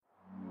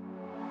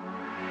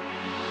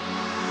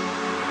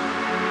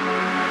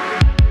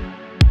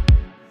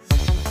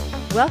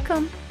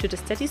Welcome to the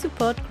Steddie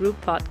Support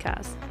Group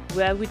podcast,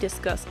 where we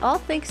discuss all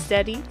things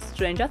Steddie,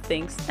 Stranger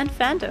Things, and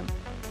fandom.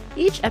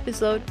 Each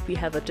episode, we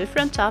have a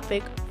different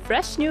topic,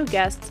 fresh new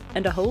guests,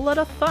 and a whole lot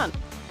of fun.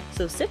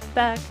 So sit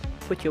back,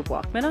 put your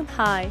Walkman on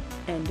high,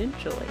 and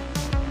enjoy.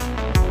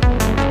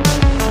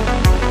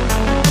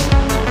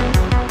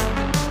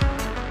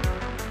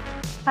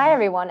 Hi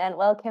everyone, and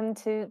welcome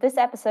to this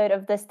episode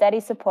of the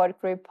Steddie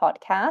Support Group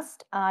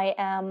podcast. I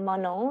am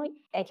Manon,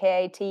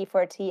 aka T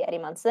for T Eddie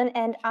Munson,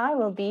 and I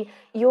will be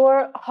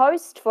your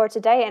host for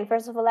today. And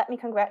first of all, let me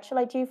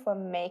congratulate you for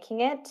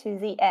making it to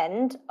the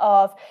end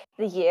of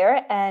the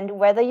year. And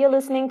whether you're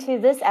listening to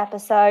this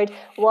episode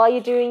while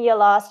you're doing your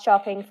last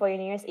shopping for your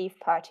New Year's Eve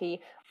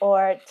party,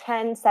 or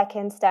 10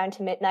 seconds down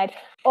to midnight,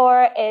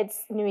 or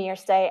it's New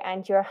Year's Day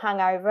and you're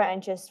hungover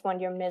and just want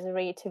your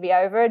misery to be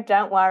over,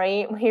 don't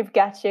worry, we've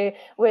got you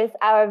with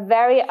our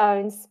very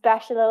own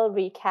special little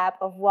recap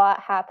of what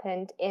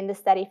happened in the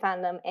Steddie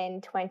fandom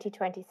in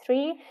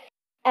 2023.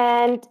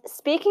 And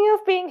speaking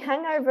of being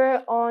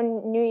hungover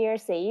on New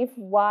Year's Eve,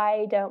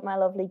 why don't my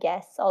lovely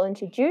guests all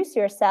introduce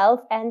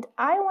yourself? And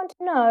I want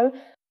to know,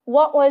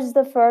 what was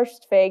the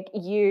first fic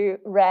you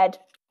read,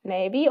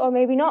 maybe or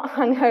maybe not,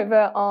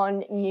 hungover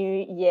on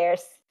New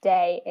Year's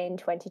Day in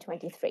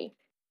 2023?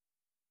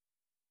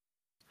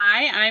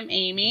 Hi, I'm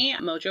Amy,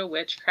 Mojo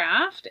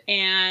Witchcraft,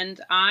 and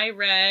I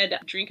read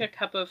Drink a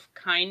Cup of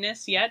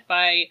Kindness Yet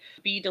by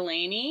B.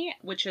 Delaney,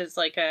 which is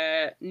like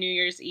a New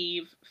Year's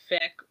Eve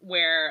fic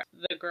where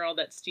the girl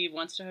that Steve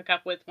wants to hook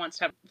up with wants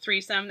to have a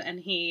threesome, and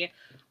he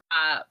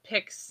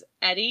picks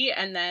Eddie,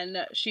 and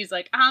then she's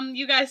like,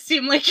 you guys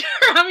seem like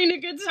you're having a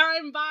good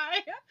time, bye,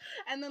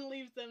 and then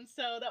leaves them.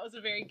 So that was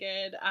a very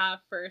good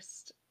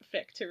first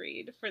fic to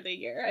read for the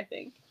year, I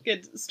think.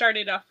 Good,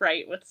 started off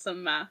right with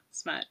some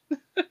smut.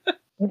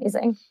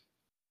 Amazing.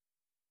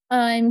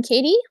 I'm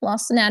Katie,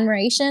 Lost in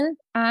Admiration.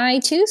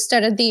 I too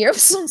started the year with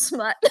some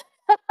smut.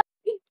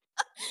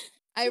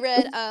 I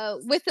read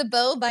With a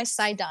Bow by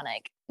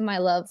Sidonic. My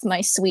love, my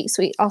sweet,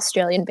 sweet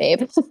Australian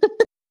babe.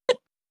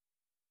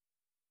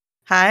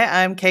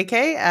 Hi, I'm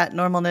KK at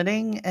Normal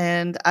Knitting,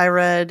 and I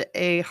read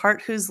A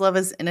Heart Whose Love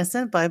is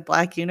Innocent by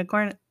Black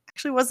Unicorn.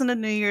 Actually wasn't a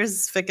New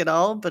Year's fic at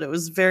all, but it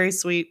was very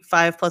sweet,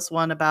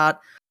 5+1 about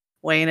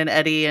Wayne and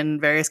Eddie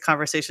and various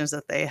conversations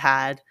that they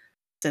had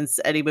since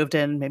Eddie moved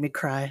in. Made me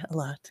cry a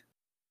lot.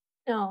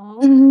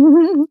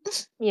 Oh,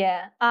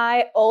 yeah.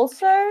 I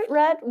also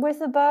read With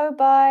a Bow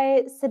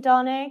by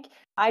Sidonic.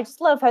 I just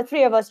love how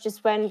three of us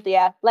just went,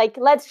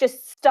 let's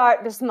just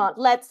start this month.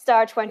 Let's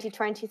start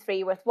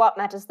 2023 with what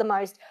matters the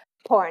most.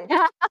 Porn.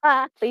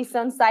 Please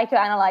don't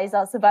psychoanalyze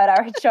us about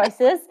our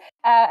choices.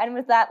 And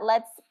with that,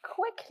 let's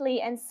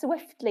quickly and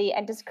swiftly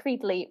and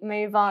discreetly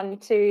move on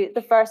to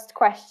the first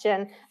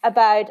question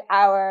about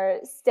our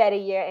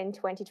Steddie year in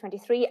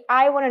 2023.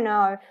 I want to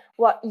know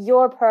what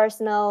your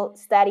personal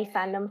Steddie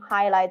fandom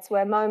highlights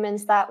were,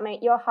 moments that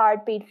made your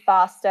heart beat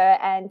faster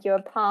and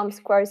your palms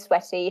grow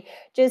sweaty,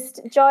 just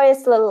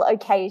joyous little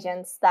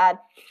occasions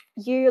that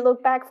you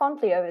look back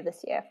fondly over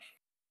this year.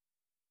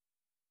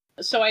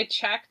 So I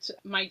checked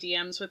my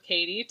DMs with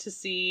Katie to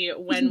see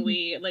when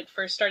we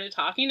first started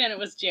talking, and it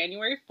was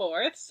January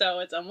 4th, so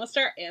it's almost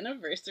our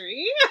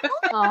anniversary.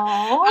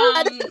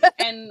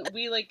 And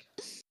we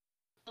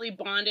really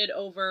bonded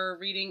over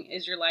reading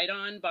Is Your Light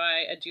On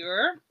by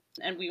Adur,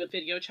 and we would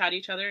video chat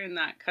each other, and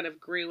that kind of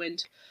grew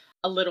into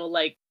a little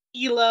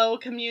ELO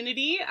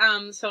community.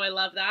 So I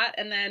love that.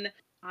 And then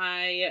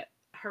I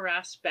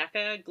harassed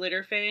Becca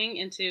Glitterfang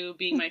into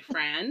being my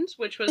friend,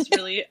 which was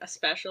really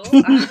special.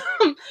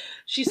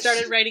 She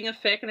started writing a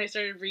fic and I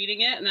started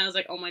reading it, and I was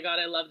like, oh my god,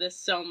 I love this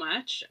so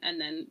much.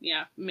 And then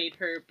made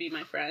her be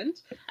my friend,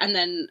 and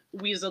then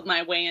weaseled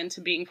my way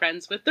into being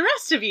friends with the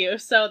rest of you,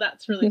 so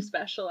that's really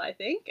special, I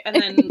think. And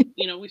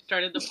then we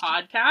started the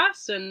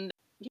podcast, and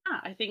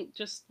I think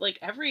just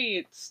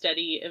every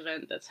Steddie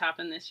event that's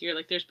happened this year,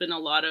 there's been a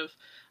lot of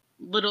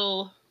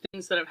little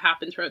things that have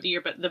happened throughout the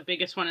year, but the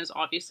biggest one is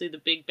obviously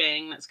the Big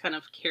Bang that's kind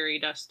of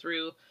carried us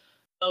through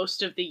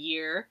most of the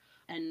year,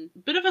 and a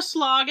bit of a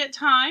slog at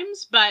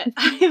times, but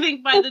I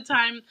think by the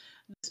time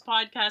this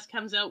podcast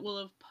comes out, we'll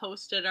have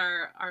posted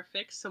our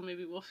fix, so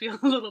maybe we'll feel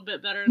a little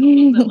bit better and a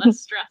little bit less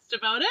stressed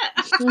about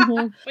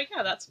it. But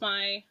yeah, that's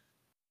my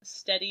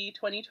Steddie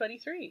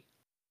 2023.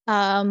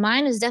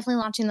 Mine is definitely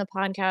launching the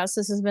podcast.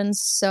 This has been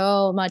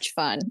so much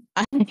fun.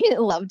 I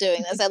love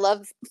doing this. I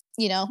love,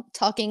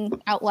 talking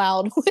out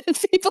loud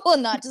with people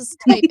and not just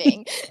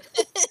typing.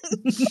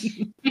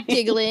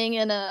 Giggling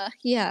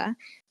and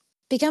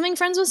becoming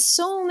friends with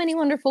so many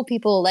wonderful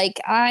people.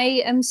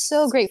 I am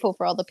so grateful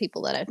for all the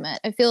people that I've met.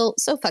 I feel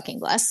so fucking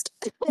blessed.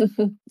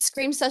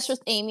 Scream Sesh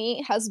with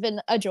Amy has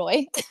been a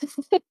joy.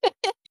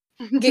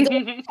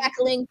 Giggling,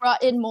 cackling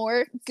brought in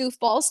more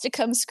goofballs to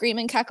come scream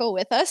and cackle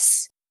with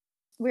us.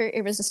 We're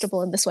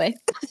irresistible in this way.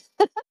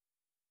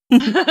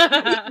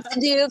 To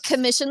do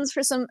commissions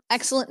for some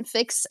excellent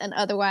fics and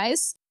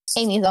otherwise.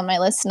 Amy's on my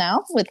list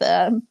now with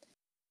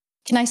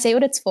can I say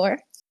what it's for?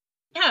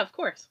 Yeah, of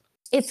course.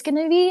 It's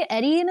gonna be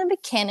Eddie in a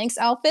mechanic's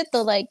outfit,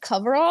 the like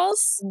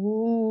coveralls.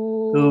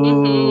 Ooh.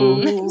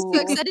 I'm so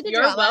excited to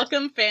You're draw that.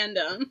 welcome,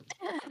 fandom.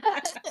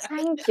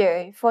 Thank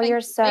you for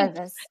your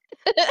service.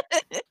 Getting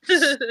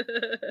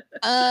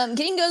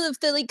to go to the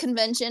Philly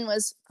convention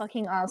was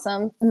fucking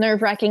awesome.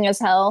 Nerve-wracking as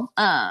hell.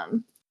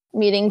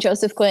 Meeting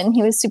Joseph Quinn,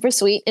 he was super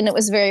sweet, and it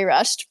was very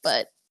rushed,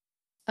 but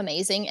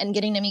amazing. And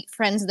getting to meet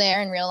friends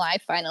there in real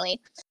life finally.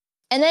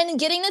 And then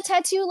getting to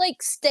tattoo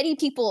like steady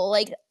people,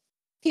 like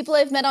people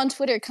I've met on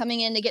Twitter coming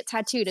in to get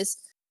tattooed is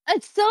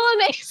it's so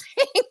amazing.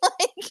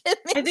 Like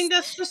I think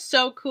that's just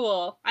so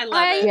cool. I love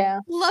I it. Yeah.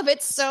 love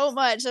it so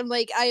much. I'm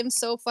like, I am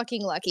so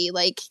fucking lucky.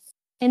 Like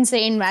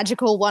insane,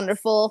 magical,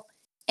 wonderful.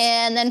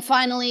 And then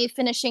finally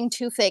finishing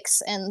 2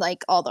 fix and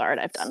like all the art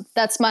I've done.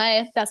 That's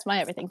my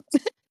everything.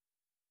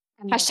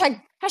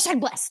 Amazing. Hashtag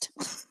blessed.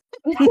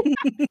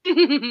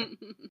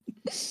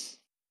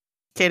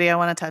 Katie, I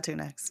want a tattoo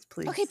next,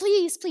 please. Okay,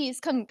 please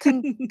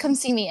come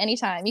see me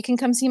anytime. You can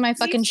come see my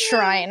fucking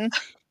shrine.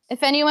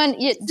 If anyone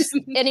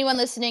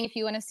listening, if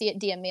you want to see it,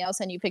 DM me. I'll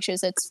send you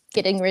pictures. It's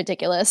getting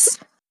ridiculous.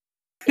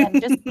 Yeah,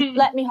 just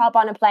let me hop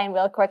on a plane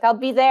real quick. I'll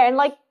be there in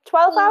like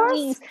 12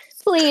 hours.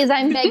 Please,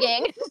 I'm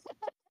begging.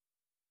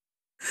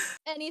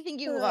 Anything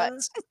you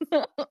want.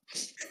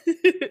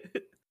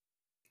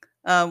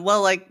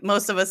 Well, like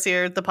most of us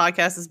here, the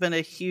podcast has been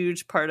a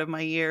huge part of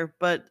my year,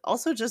 but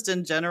also just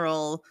in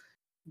general,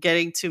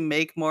 getting to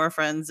make more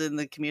friends in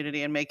the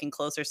community and making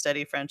closer,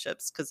 steady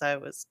friendships. Because I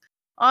was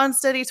on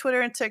steady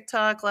Twitter and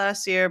TikTok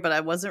last year, but I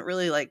wasn't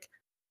really like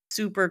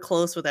super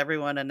close with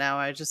everyone. And now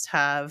I just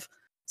have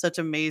such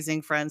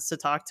amazing friends to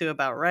talk to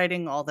about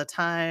writing all the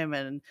time.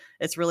 And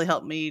it's really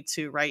helped me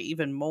to write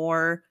even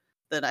more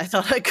than I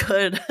thought I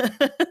could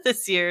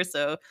this year.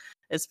 So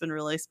it's been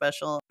really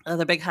special.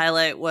 The big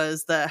highlight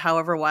was the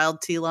However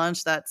Wild tea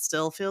launch. That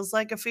still feels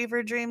like a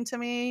fever dream to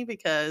me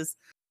because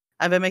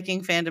I've been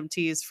making fandom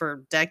teas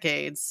for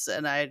decades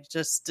and I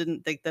just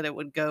didn't think that it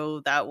would go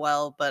that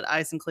well. But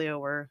Ice and Cleo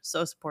were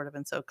so supportive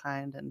and so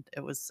kind, and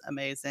it was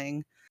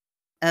amazing.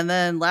 And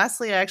then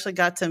lastly, I actually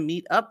got to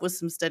meet up with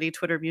some steady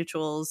Twitter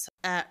mutuals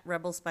at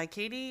Rebels by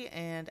Katie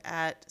and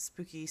at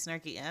Spooky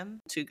Snarky M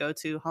to go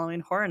to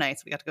Halloween Horror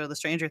Nights. We got to go to the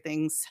Stranger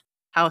Things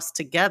house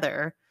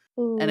together,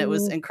 and it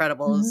was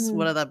incredible. It was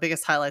one of the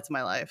biggest highlights of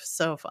my life.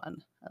 So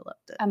fun. I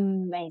loved it.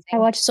 Amazing. I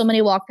watched so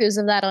many walkthroughs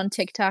of that on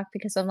TikTok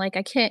because I'm like,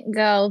 I can't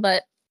go,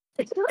 but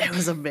It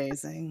was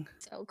amazing.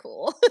 so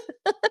cool.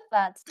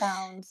 That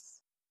sounds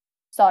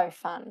so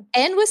fun.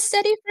 And with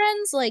steady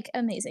friends, like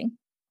amazing.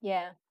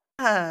 Yeah.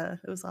 Yeah,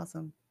 it was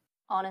awesome.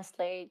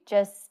 Honestly,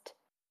 just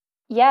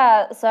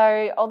yeah,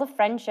 so all the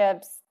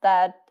friendships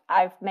that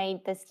I've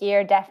made this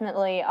year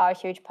definitely are a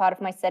huge part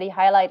of my steady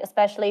highlight,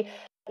 especially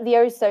the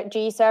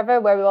OG server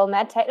where we all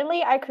met.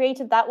 Technically, I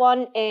created that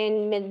one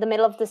in the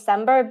middle of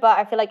December, but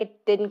I feel like it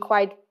didn't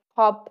quite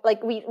pop.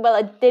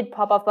 It did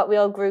pop up, but we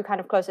all grew kind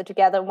of closer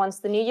together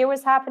once the new year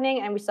was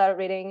happening and we started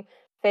reading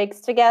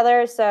figs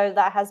together. So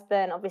that has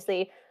been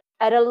obviously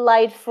a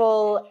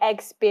delightful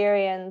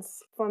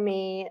experience for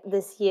me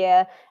this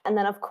year. And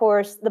then, of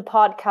course, the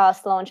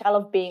podcast launch. I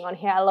love being on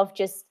here. I love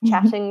just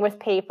chatting with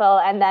people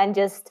and then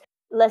just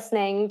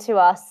listening to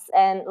us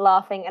and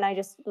laughing. And I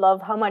just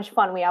love how much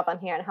fun we have on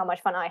here and how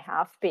much fun I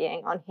have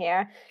being on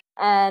here.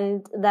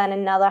 And then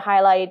another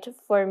highlight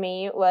for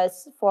me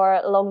was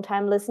for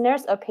long-time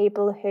listeners or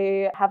people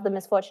who have the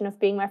misfortune of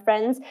being my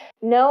friends.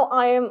 No,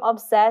 I am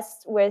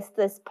obsessed with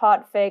this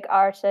podfig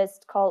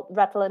artist called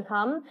Rattle and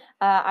Hum.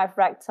 I've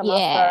racked some of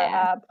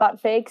her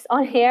podfigs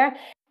on here.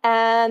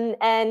 And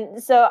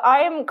so I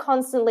am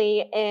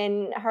constantly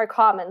in her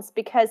comments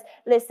because,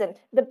 listen,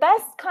 the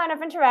best kind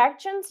of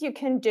interactions you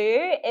can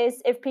do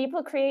is if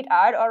people create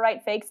art or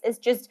write figs is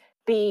just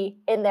be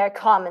in their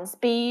comments.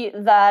 Be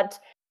that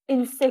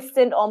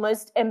insistent,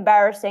 almost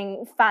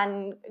embarrassing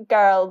fan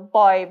girl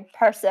boy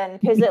person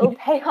because it'll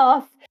pay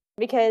off.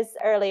 Because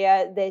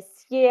earlier this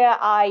year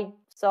I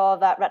saw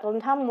that Rattle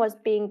and Hum was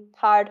being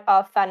part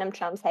of Fandom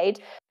Trumps Hate,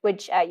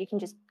 which you can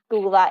just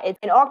Google that. It's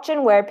an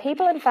auction where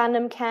people in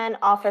fandom can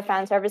offer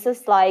fan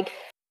services like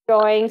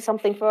drawing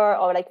something for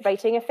or like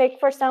writing a fic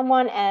for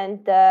someone,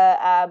 and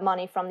the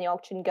money from the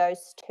auction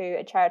goes to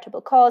a charitable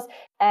cause.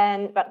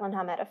 And Rattle and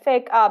Hum had a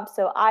fic up,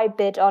 so I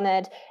bid on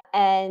it,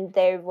 and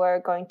they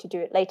were going to do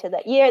it later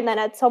that year. And then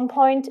at some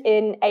point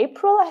in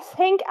April, I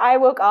think, I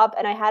woke up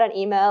and I had an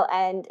email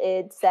and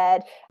it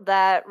said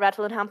that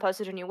Rattle and Hum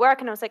posted a new work,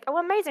 and I was like, oh,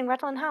 amazing,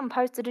 Rattle and Hum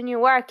posted a new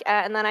work.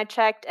 And then I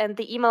checked and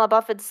the email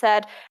above it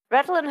said,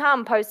 Rattle and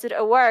Hum posted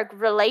a work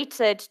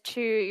related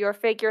to your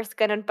figure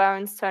Skin and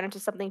Bones turn into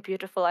something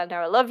beautiful, I know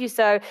I love you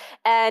so.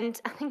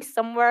 And I think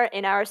somewhere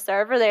in our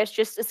server there's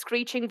just a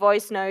screeching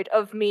voice note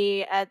of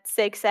me at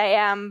 6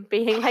 a.m.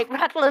 being like,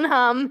 Rattle and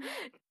Hum,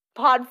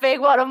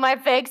 podfig, one of my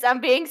figs. I'm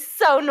being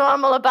so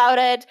normal about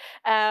it.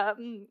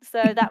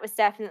 So that was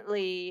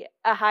definitely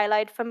a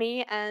highlight for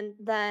me. And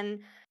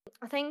then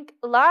I think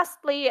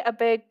lastly, a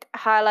big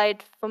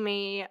highlight for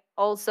me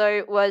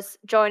also was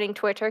joining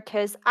Twitter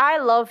because I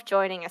love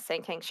joining a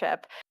sinking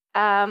ship.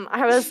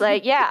 I was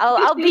like, yeah,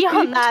 I'll be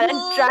on that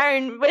and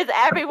drown with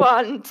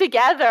everyone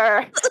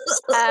together.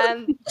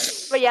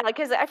 But yeah,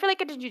 because I feel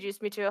like it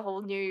introduced me to a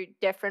whole new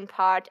different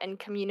part and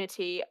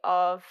community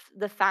of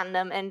the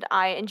fandom, and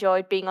I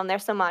enjoyed being on there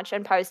so much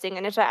and posting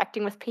and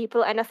interacting with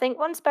people. And I think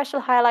one special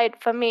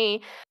highlight for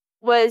me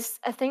was,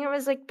 I think it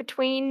was like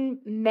between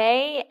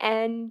May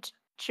and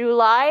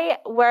July,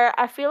 where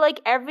I feel like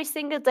every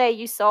single day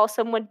you saw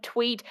someone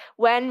tweet,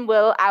 when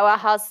will our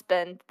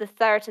husband, the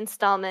third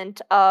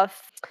installment of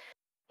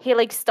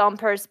Helix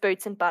Stompers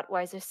Boots and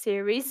Budweiser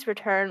series,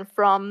 return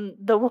from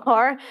the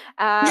war,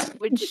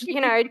 which,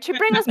 to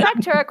bring us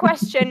back to our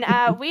question,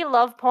 we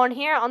love porn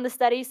here on the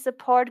Steddie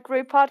Support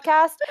Group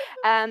podcast,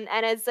 and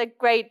it's a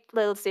great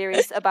little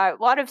series about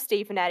what if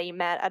Steve and Eddie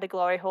met at a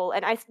glory hole,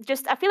 and I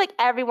feel like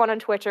everyone on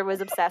Twitter was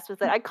obsessed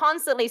with it. I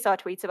constantly saw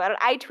tweets about it,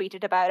 I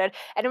tweeted about it,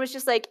 and it was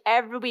just like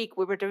every week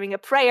we were doing a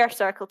prayer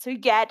circle to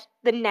get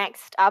the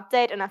next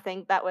update, and I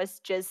think that was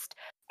just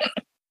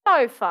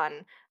so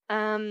fun.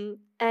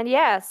 And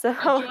yeah, so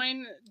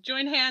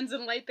join hands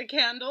and light the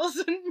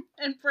candles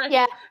and pray.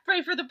 Yeah.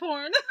 Pray for the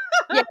porn.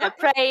 Yeah,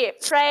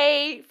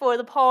 pray for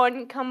the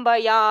porn.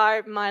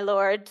 Kumbaya, my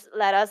lord,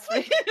 let us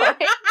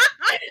rejoice.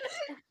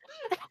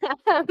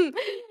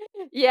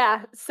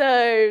 Yeah,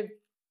 so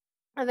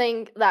I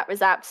think that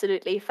was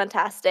absolutely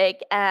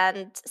fantastic.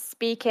 And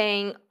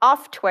speaking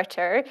of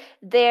Twitter,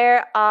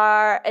 there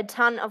are a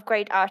ton of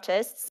great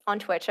artists on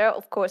Twitter,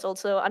 of course,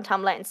 also on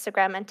Tumblr,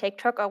 Instagram, and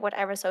TikTok, or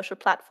whatever social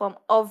platform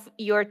of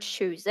your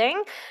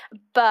choosing.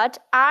 But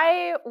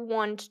I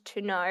want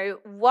to know,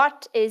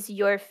 what is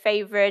your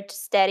favorite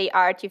Steddie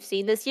art you've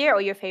seen this year,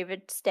 or your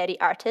favorite Steddie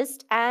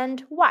artist,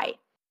 and why?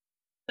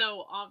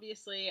 So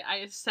obviously,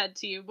 I said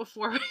to you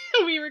before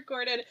we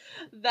recorded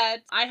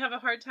that I have a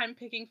hard time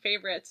picking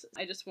favorites.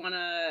 I just want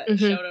to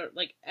shout out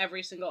like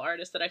every single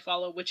artist that I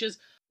follow, which is,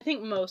 I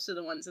think, most of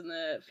the ones in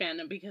the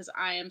fandom, because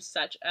I am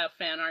such a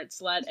fan art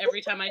slut.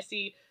 Every time I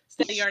see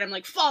Steddie art, I'm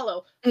like,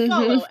 follow,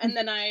 and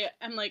then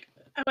I'm like,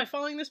 am I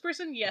following this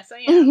person? Yes,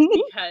 I am,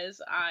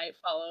 because I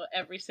follow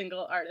every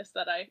single artist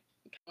that I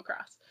come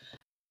across.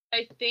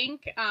 I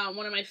think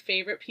one of my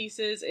favorite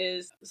pieces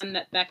is something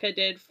that Becca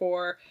did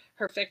for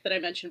her fic that I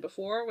mentioned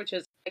before, which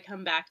is I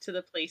Come Back to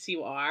the Place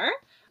You Are.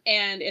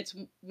 And it's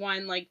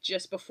one like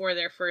just before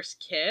their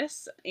first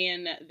kiss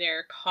in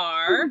their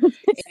car.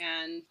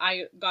 And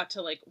I got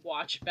to like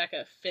watch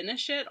Becca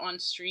finish it on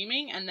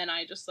streaming, and then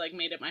I just like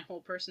made it my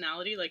whole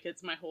personality. Like,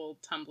 it's my whole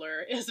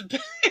Tumblr is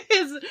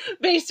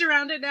based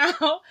around it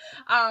now.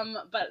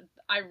 But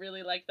I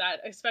really like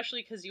that,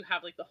 especially because you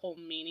have like the whole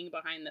meaning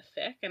behind the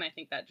fic, and I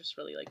think that just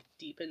really like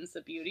deepens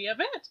the beauty of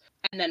it.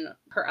 And then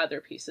her other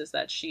pieces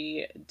that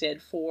she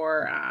did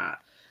for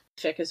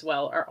fic as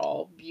well are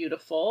all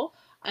beautiful.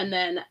 And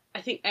then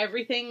I think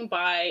everything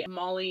by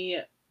Molly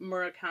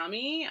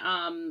Murakami,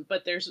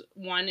 but there's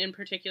one in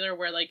particular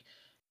where like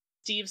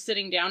Steve's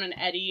sitting down and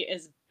Eddie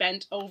is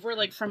bent over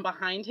like from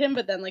behind him,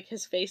 but then like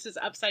his face is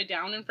upside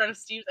down in front of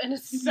Steve, and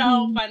it's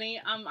so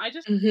funny. I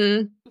just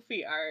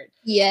goofy art.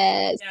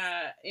 Yes.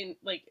 Yeah,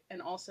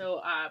 and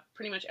also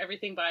pretty much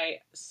everything by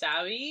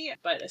Savvy,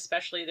 but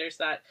especially there's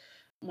that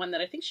one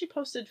that I think she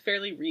posted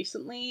fairly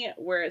recently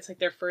where it's like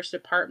their first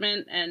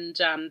apartment, and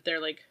they're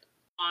like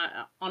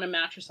on a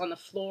mattress on the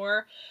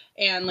floor,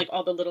 and like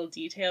all the little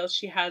details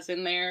she has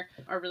in there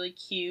are really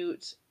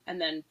cute. And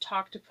then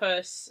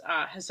Toctopus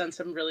has done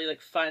some really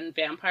like fun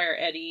Vampire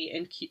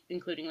Eddie,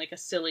 including like a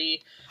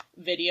silly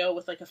video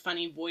with like a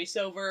funny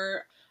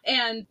voiceover.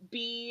 And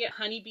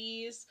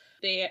Honeybees,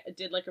 they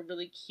did like a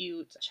really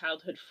cute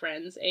childhood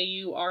friends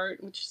AU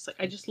art, which is like,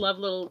 I just love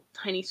little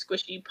tiny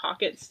squishy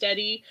pocket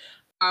Steddie.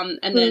 And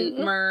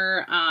then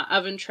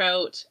Oven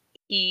Trout,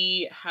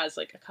 he has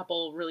like a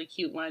couple really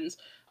cute ones,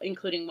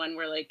 including one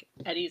where like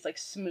Eddie's like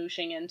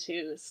smooshing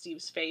into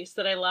Steve's face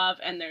that I love.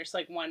 And there's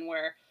like one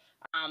where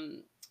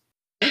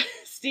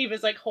Steve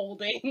is like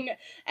holding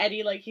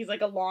Eddie like he's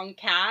like a long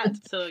cat.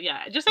 So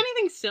yeah, just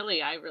anything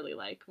silly I really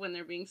like when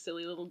they're being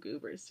silly little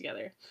goobers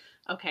together.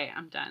 Okay,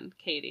 I'm done.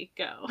 Katie,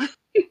 go.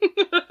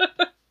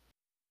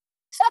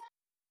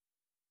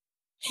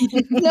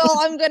 No,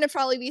 I'm gonna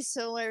probably be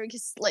similar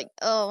because, like,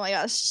 oh my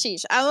gosh,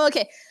 sheesh.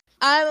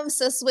 I'm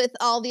obsessed with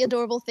all the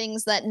adorable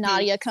things that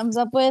Nadia comes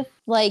up with,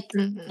 like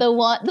the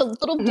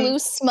little blue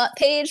smut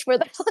page where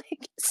they're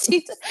like,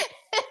 Steve's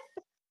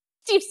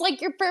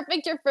like, you're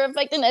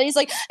perfect, and Eddie's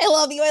like, I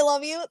love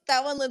you.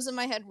 That one lives in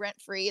my head rent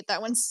free.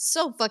 That one's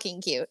so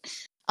fucking cute.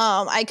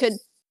 I could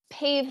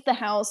pave the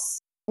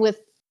house with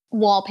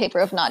wallpaper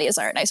of Nadia's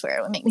art. I swear,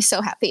 it would make me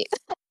so happy.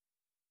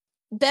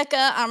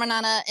 Becca,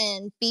 Amanana,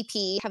 and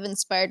BP have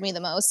inspired me the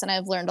most, and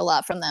I've learned a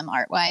lot from them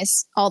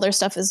art-wise. All their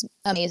stuff is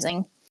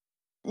amazing.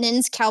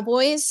 Nin's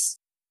Cowboys,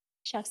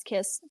 Chef's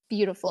Kiss,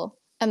 beautiful,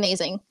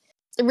 amazing.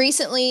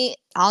 Recently,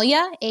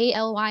 Alya,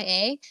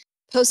 A-L-Y-A,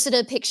 posted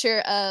a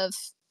picture of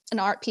an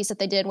art piece that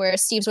they did where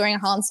Steve's wearing a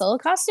Han Solo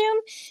costume,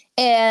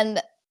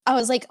 and I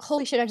was like,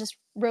 holy shit, I just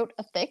wrote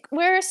a fic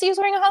where Steve's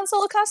wearing a Han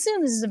Solo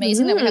costume. This is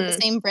amazing that we have the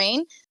same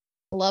brain.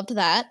 Loved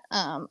that.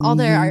 All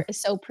their art is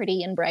so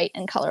pretty and bright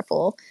and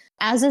colorful,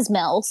 as is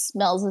Mel's.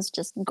 Mel's is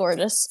just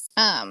gorgeous.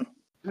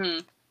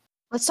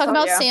 Let's talk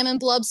about Sam and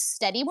Blub's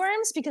Steddie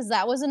Worms, because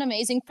that was an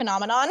amazing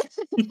phenomenon.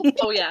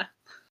 Oh, yeah.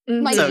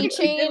 My So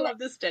keychain, I love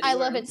the Steddie I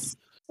love it Worms.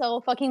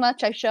 so fucking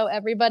much. I show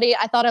everybody.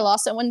 I thought I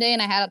lost it one day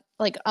and I had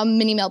like a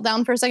mini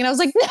meltdown for a second. I was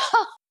like, no,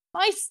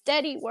 my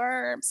Steddie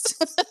Worms.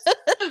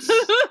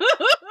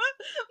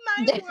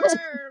 My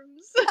worms.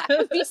 I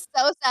would be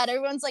so sad.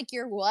 Everyone's like,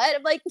 you're what?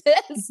 I'm like,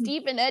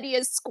 Steve and Eddie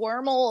is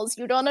squirmels.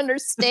 You don't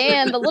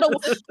understand. The little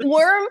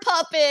worm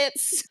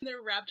puppets.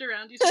 They're wrapped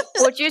around each other.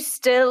 Would you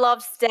still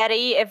love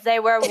Steddie if they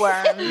were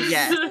worms?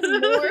 Yes.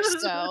 More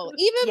so.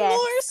 Even Yes.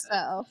 more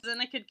so. Then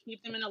I could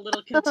keep them in a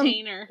little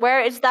container. Where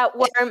is that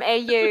worm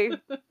AU?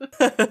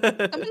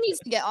 Someone needs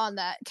to get on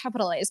that.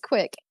 Capitalize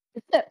quick.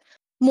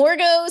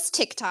 Morgo's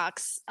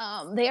TikToks.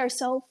 They are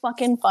so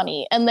fucking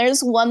funny. And there's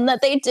one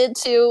that they did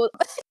to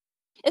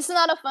it's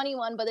not a funny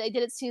one, but they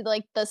did it to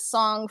like the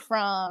song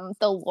from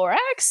the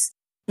Lorax.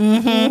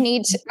 You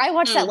need to, I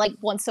watch that like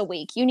once a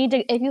week. You need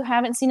to, if you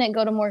haven't seen it,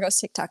 go to Morgo's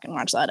TikTok and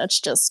watch that. It's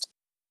just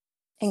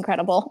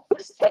incredible.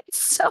 It's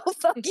so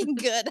fucking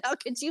good. How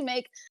could you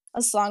make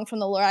a song from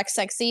the Lorax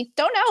sexy?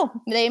 Don't know.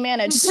 They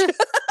managed. And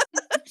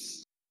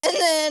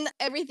then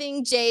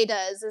everything Jay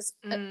does is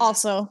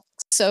also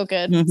so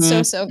good.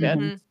 So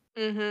good.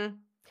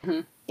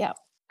 Yeah.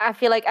 I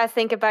feel like I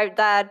think about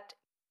that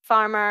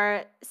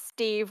farmer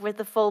Steve with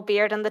the full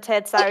beard and the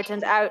tits out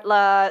and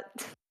outlaw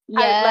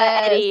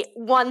Eddie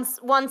once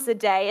a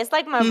day. It's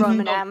like my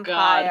Roman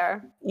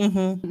Empire.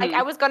 Like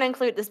I was gonna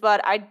include this, but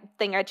I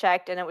think I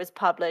checked and it was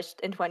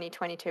published in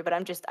 2022. But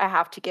I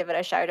have to give it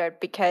a shout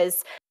out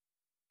because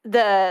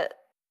the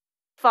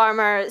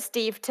farmer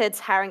Steve Tits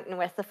Harrington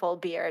with the full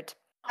beard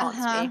haunts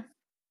me.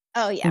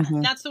 Oh yeah,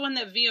 that's the one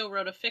that Vio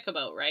wrote a fic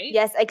about, right?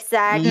 Yes,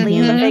 exactly.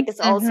 And the fic is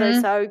also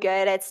so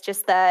good. It's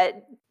just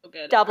that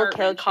double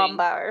kill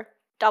combo.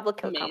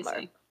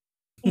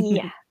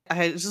 Yeah.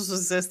 I just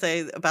was going to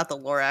say about the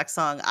Lorax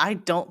song. I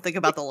don't think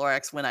about the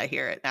Lorax when I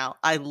hear it now.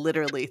 I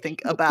literally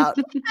think about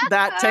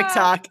that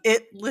TikTok.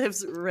 It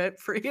lives rent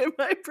free in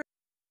my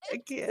brain. I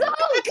can't. So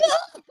good.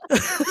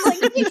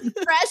 Like the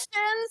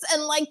expressions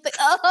and like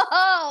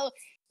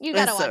you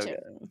gotta watch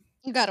it.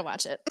 You gotta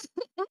watch it.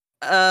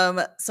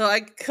 So I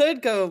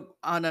could go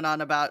on and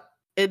on about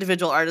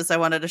individual artists I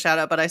wanted to shout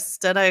out, but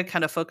instead I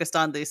kind of focused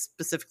on the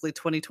specifically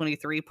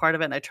 2023 part of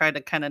it, and I tried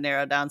to kind of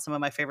narrow down some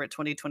of my favorite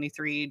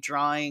 2023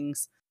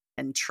 drawings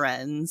and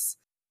trends.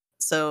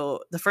 So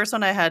the first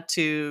one I had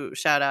to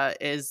shout out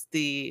is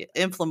the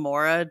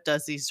Inflamora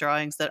does these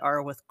drawings that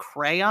are with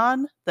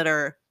crayon that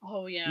are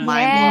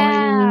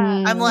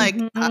mind-blowing. I'm like,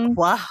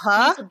 what?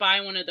 I need to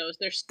buy one of those.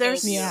 They're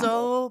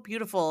so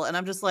beautiful. And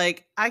I'm just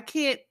like, I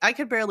could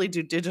barely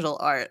do digital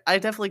art. I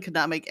definitely could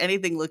not make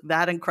anything look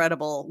that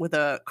incredible with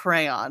a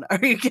crayon.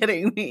 Are you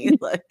kidding me?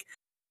 Like,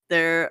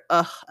 they're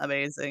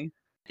amazing.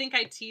 I think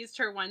I teased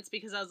her once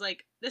because I was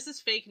like, this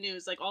is fake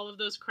news. Like, all of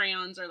those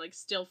crayons are like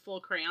still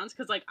full crayons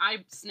because like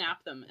I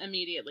snap them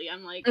immediately.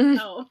 I'm like,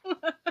 no.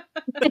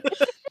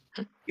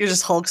 You're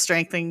just Hulk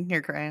strengthening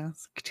your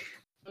crayons. I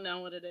don't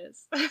know what it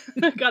is.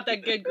 Got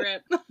that good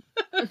grip.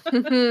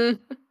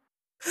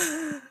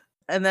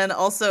 And then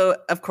also,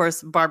 of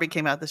course, Barbie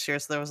came out this year,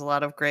 so there was a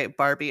lot of great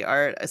Barbie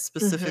art. I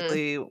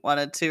specifically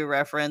wanted to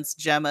reference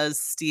Gemma's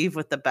Steve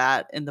with the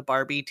bat in the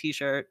Barbie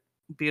t-shirt.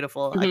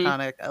 Beautiful,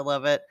 iconic. I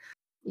love it.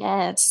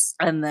 Yes.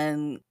 And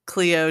then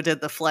Cleo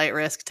did the flight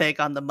risk take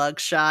on the mug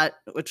shot,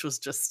 which was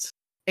just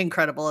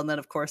incredible. And then,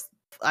 of course,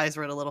 Eyes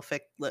wrote a little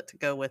ficlet to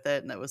go with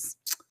it, and it was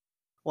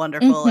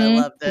wonderful. I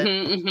loved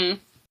it.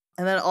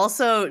 And then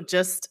also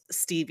just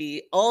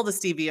Stevie, all the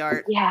Stevie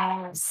art.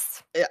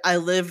 Yes. I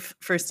live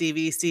for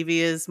Stevie.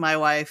 Stevie is my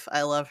wife.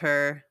 I love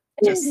her.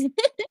 Just,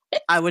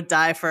 I would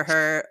die for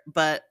her.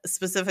 But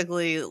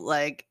specifically,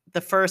 like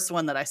the first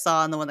one that I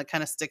saw and the one that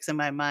kind of sticks in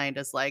my mind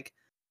is like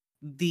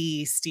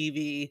the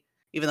Stevie,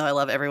 even though I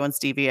love everyone's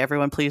Stevie.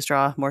 Everyone please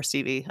draw more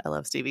Stevie. I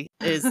love Stevie.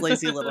 Is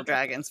Lazy Little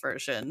Dragon's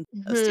version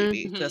of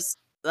Stevie. Just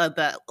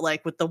that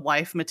like with the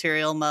wife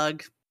material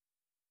mug.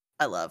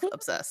 I love.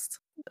 Obsessed.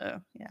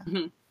 So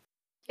yeah.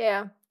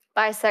 Yeah,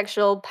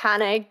 bisexual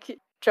panic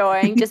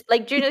drawing, just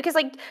like Juno, because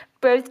like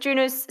both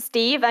Juno's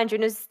Steve and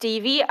Juno's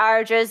Stevie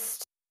are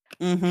just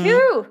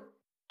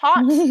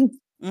hot.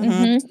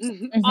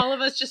 All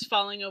of us just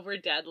falling over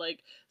dead,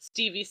 like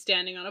Stevie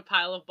standing on a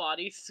pile of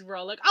bodies. We're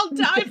all like, "I'll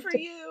die for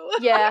you."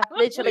 Yeah,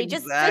 literally,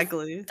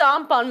 exactly. Just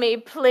stomp on me,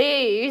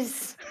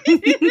 please.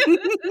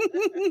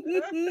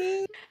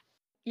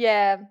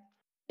 Yeah.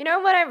 You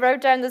know, when I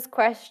wrote down this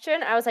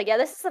question, I was like, yeah,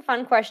 this is a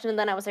fun question. And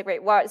then I was like,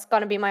 wait, what's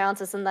going to be my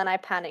answers? And then I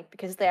panicked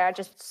because there are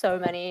just so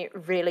many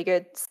really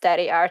good,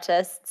 steady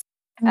artists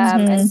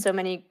and so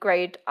many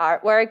great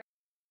artwork.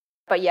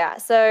 But yeah,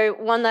 so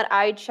one that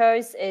I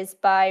chose is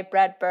by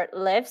Breadbird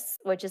Lives,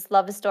 which is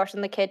Love is Stored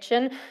in the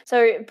Kitchen.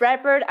 So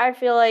Breadbird, I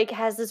feel like,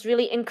 has this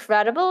really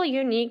incredible,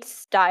 unique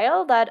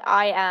style that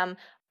I am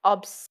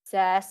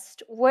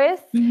obsessed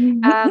with.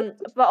 But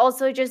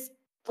also just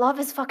love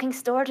is fucking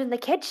stored in the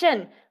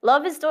kitchen.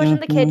 Love is stored in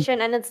the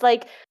kitchen, and it's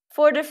like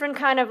 4 different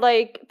kind of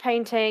like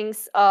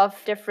paintings of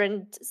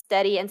different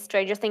Steddie and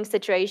Stranger Things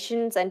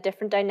situations and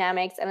different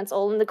dynamics, and it's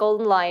all in the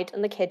golden light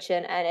in the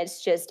kitchen, and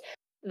it's just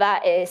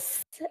that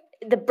is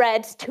the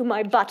bread to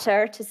my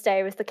butter, to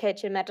stay with the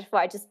kitchen metaphor.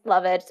 I just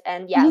love it,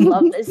 and yeah,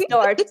 love the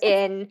start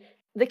in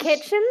the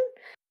kitchen.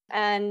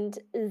 And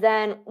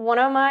then one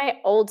of my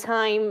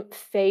all-time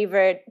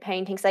favorite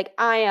paintings, like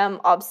I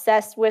am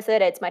obsessed with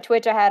it. It's my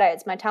Twitter header,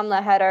 it's my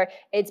Tumblr header,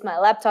 it's my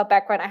laptop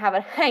background. I have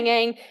it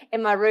hanging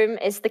in my room,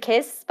 is The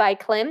Kiss by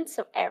Klimt.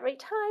 So every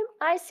time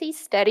I see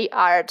Steddie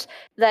art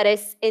that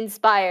is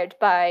inspired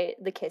by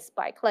The Kiss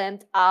by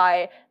Klimt,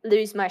 I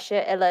lose my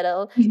shit a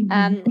little.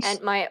 And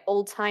my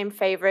all-time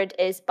favorite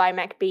is by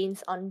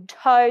McBean's on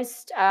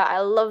Toast. I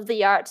love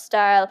the art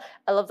style.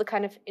 I love the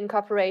kind of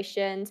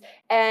incorporations.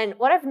 And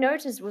what I've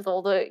noticed with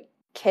all the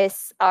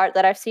Kiss art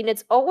that I've seen,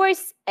 it's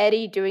always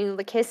Eddie doing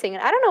the kissing.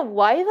 And I don't know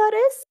why that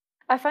is.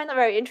 I find that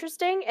very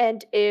interesting.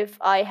 And if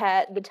I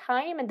had the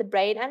time and the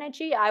brain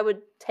energy, I would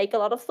take a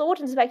lot of thought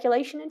and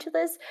speculation into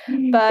this.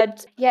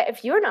 But yeah,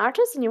 if you're an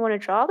artist and you want to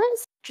draw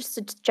this, just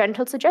a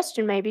gentle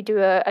suggestion, maybe do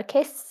a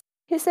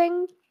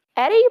kissing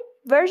Eddie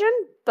version.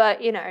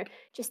 But, you know,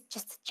 just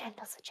a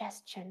gentle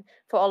suggestion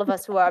for all of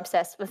us who are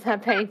obsessed with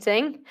that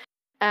painting.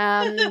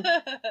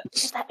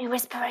 Just let me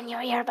whisper in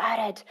your ear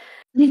about it.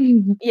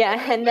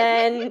 Yeah, and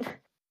then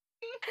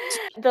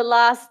the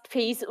last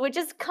piece, which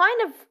is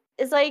kind of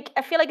is like,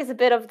 I feel like it's a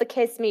bit of the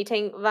Kiss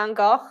meeting Van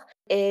Gogh,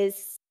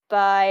 is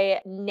by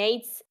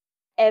Nate's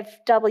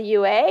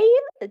FWA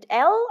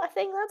L, I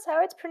think that's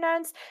how it's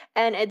pronounced,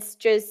 and it's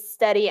just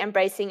Steddie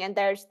embracing, and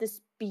there's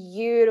this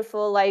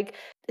beautiful, like,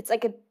 it's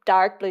like a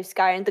dark blue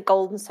sky and the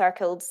golden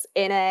circles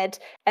in it,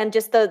 and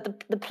just the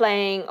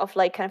playing of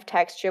like kind of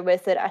texture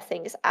with it, I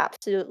think is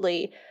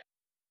absolutely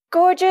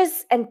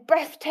gorgeous and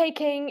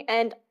breathtaking,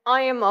 and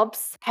I am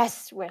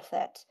obsessed with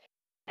it.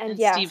 And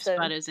yeah, Steve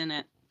Spud is in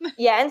it.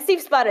 Yeah, and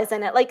Steve Spud is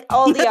in it. Like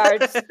all the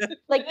art.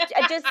 Like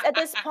just at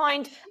this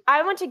point,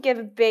 I want to give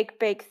a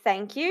big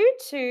thank you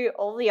to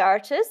all the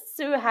artists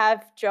who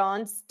have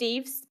drawn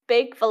Steve's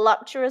big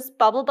voluptuous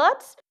bubble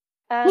butt.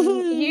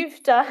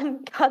 You've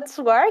done God's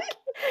work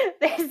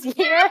this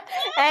year,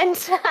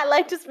 and I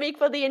like to speak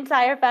for the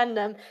entire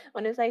fandom. I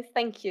want to say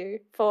thank you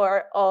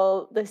for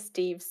all the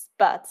Steve's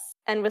butts.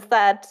 And with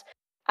that,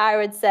 I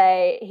would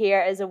say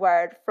here is a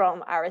word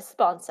from our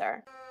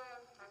sponsor.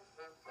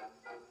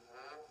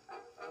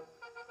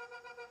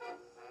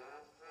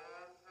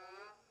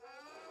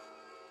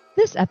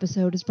 This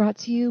episode is brought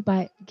to you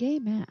by Gay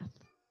Math.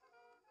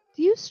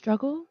 Do you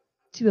struggle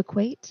to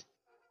equate?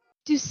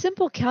 Do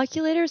simple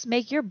calculators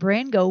make your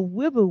brain go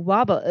wibble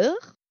wobble?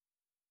 Ugh?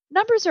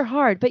 Numbers are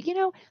hard, but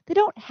they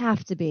don't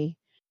have to be.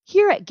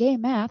 Here at Gay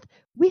Math,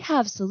 we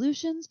have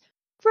solutions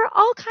for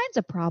all kinds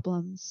of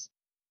problems.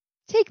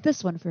 Take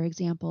this one, for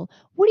example.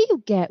 What do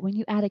you get when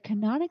you add a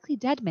canonically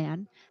dead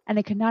man and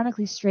a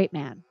canonically straight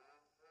man?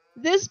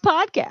 This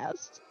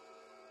podcast.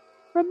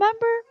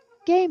 Remember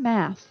Gay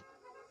Math.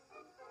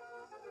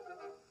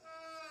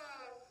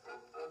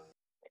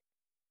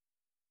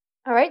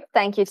 All right,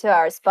 thank you to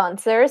our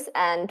sponsors,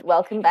 and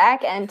welcome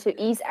back. And to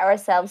ease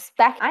ourselves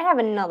back, I have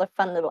another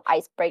fun little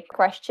icebreaker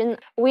question.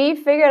 We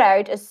figured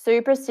out a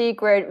super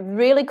secret,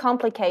 really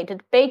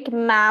complicated, big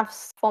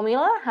maths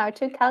formula, how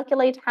to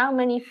calculate how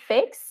many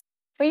fics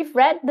we've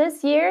read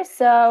this year.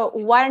 So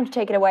why don't you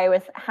take it away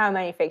with how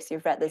many fics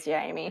you've read this year,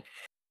 Amy? I'm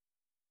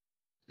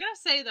gonna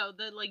say though,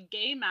 the like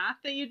gay math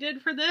that you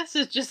did for this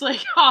is just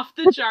like off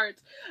the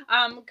charts.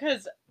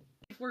 Because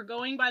if we're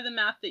going by the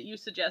math that you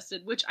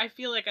suggested, which I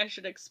feel like I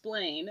should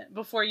explain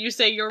before you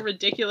say your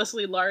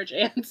ridiculously large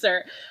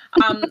answer,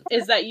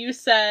 is that you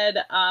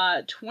said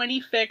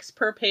 20 fics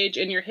per page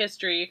in your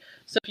history.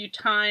 So if you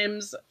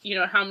times,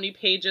 how many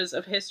pages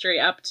of history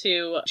up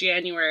to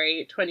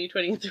January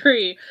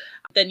 2023,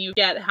 then you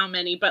get how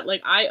many. But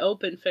like I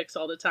open fics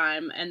all the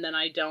time, and then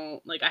I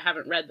don't, like I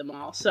haven't read them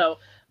all. So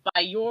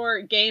by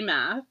your gay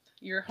math,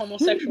 your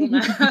homosexual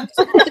math, I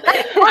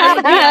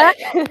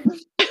would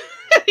be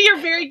at your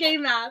very gay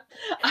math.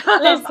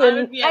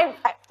 Listen,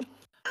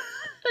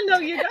 No,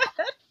 you go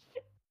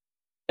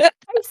ahead. I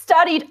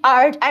studied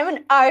art. I'm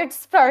an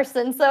arts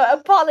person, so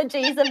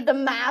apologies if the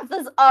math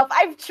is off.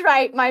 I've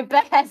tried my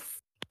best.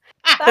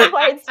 That's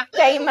why it's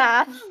gay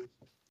math.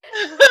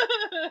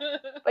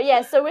 But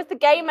yeah, so with the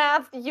gay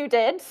math, you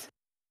did.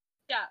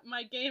 Yeah,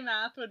 my gay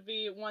math would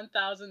be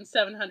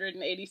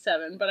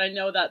 1,787, but I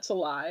know that's a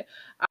lie.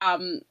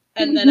 And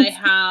then I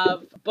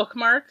have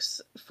bookmarks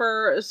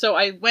so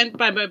I went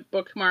by my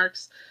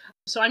bookmarks.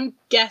 So I'm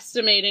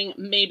guesstimating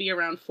maybe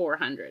around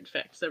 400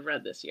 fics I've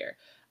read this year.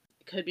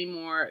 Could be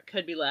more,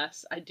 could be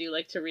less. I do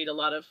like to read a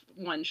lot of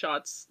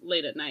one-shots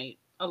late at night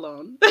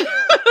alone.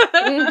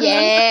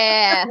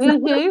 Yeah.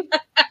 Mm-hmm.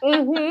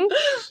 Mm-hmm.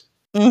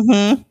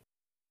 Mm-hmm.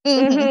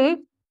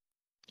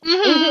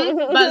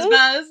 Mm-hmm. Buzz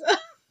buzz.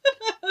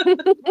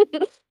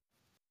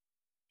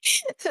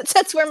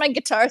 That's where my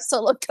guitar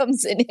solo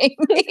comes in, Amy.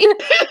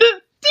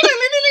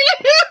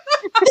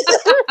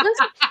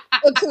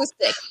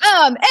 Acoustic.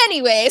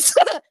 Anyways,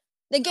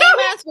 the gay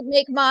math would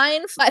make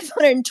mine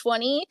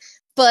 520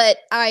 but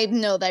I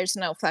know there's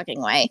no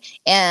fucking way.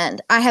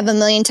 And I have a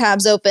million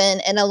tabs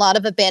open and a lot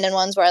of abandoned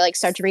ones where I like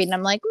start to read and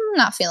I'm like,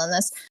 not feeling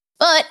this.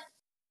 But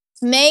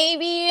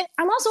maybe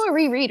I'm also a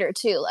rereader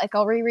too. Like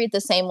I'll reread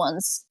the same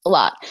ones a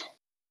lot.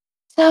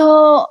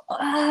 So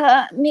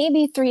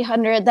maybe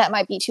 300. That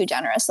might be too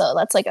generous though.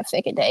 That's like a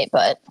fic a day,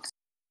 but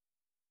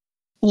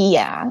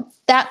yeah,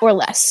 that or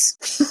less.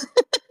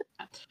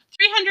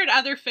 300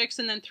 other fics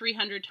and then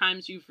 300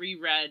 times you've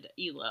reread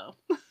ELO.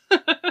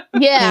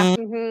 Yeah.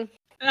 Mm-hmm.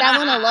 That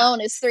one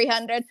alone is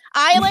 300.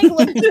 I like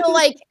looked at the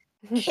like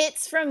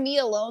hits from me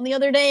alone the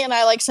other day and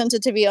I like sent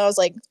it to me. I was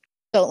like,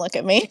 don't look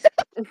at me.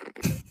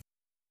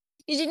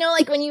 Did you know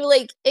like when you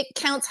like it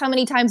counts how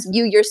many times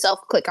you yourself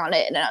click on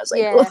it and I was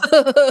like,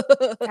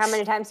 how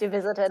many times you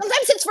visited.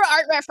 Sometimes it's for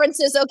art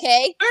references,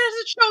 okay? Where does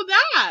it show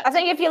that? I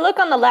think if you look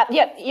on the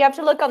you have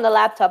to look on the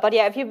laptop, but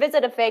yeah, if you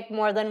visit a fic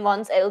more than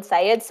once, it'll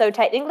say it. So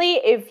technically,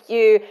 if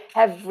you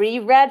have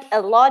reread a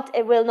lot,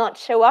 it will not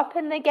show up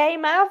in the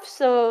game math.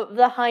 So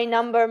the high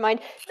number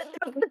might...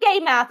 The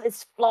game math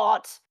is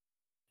flawed.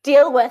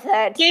 Deal with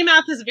it. Game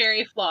math is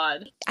very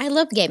flawed. I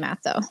love gay math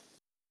though.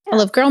 Yeah. I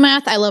love girl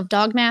math. I love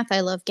dog math. I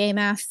love gay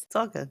math. It's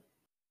all good.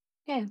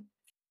 Yeah.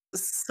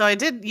 So I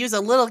did use a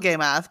little gay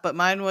math, but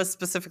mine was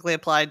specifically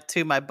applied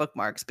to my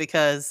bookmarks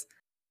because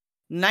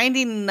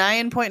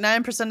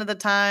 99.9% of the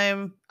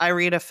time I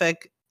read a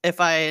fic, if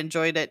I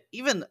enjoyed it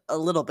even a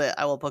little bit,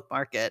 I will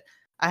bookmark it.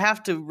 I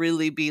have to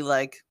really be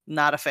like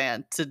not a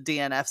fan to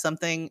DNF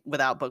something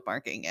without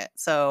bookmarking it.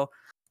 So,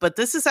 but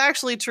this is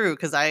actually true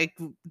because I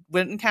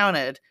went and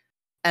counted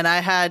and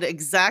I had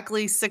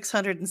exactly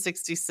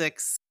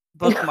 666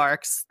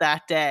 bookmarks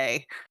that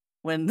day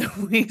when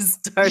we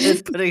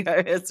started putting our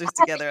answers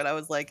together. And I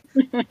was like,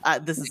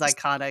 this is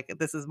iconic.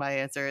 This is my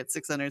answer. It's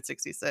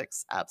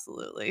 666.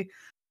 Absolutely.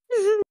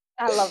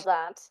 I love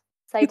that.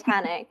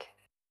 Satanic.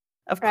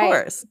 Of Right.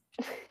 course.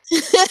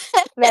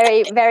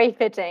 Very, very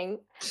fitting.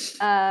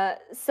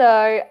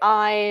 So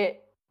I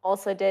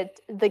also did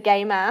the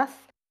gay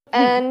math.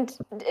 And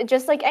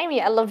just like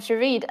Amy, I love to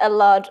read a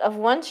lot of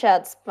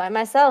one-shots by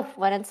myself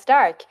when it's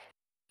dark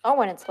or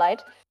when it's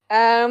light.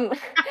 And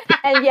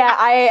yeah,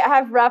 I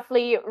have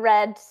roughly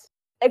read,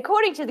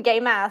 according to the gay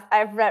math,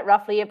 I've read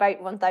roughly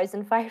about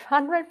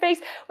 1,500 fics,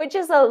 which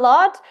is a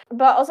lot.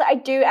 But also, I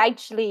do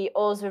actually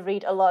also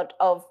read a lot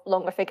of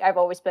longer fic. I've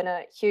always been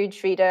a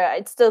huge reader.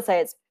 I'd still say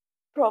it's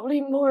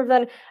probably more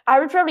than, I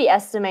would probably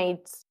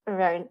estimate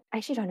around, I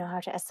actually don't know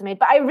how to estimate,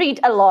 but I read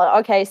a lot.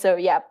 Okay, so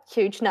yeah,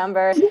 huge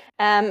number.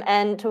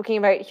 And talking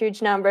about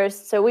huge numbers,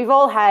 so we've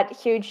all had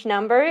huge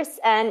numbers,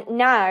 and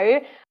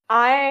now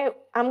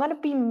I'm going to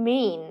be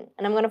mean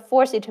and I'm going to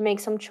force you to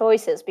make some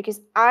choices because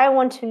I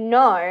want to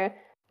know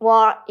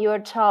what your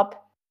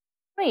top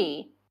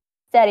 3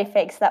 Steddie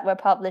fics that were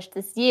published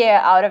this year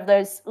out of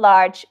those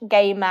large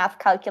gay math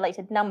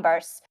calculated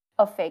numbers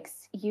of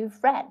fics you've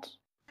read.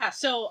 Yeah,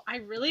 so I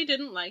really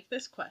didn't like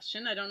this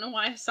question. I don't know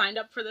why I signed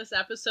up for this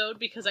episode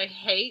because I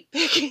hate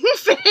picking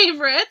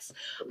favorites.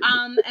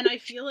 And I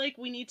feel like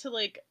we need to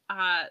like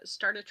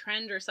start a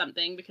trend or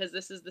something because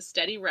this is the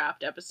Steddie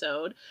Wrapped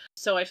episode.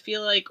 So I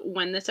feel like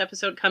when this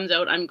episode comes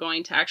out, I'm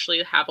going to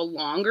actually have a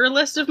longer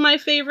list of my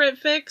favorite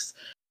fics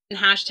and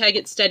hashtag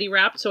it Steddie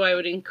Wrapped. So I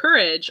would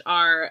encourage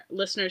our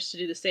listeners to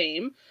do the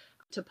same,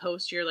 to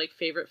post your like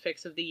favorite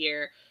fics of the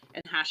year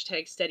and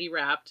hashtag Steddie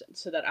Wrapped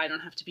so that I don't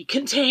have to be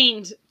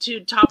contained to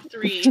top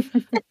 3.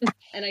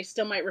 And I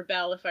still might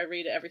rebel if I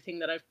read everything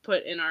that I've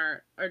put in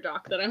our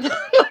doc that I'm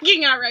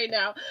looking at right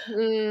now.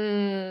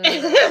 Manon's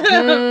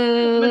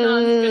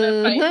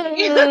gonna fight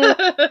me.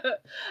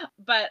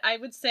 But I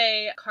would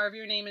say Carve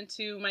Your Name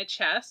Into My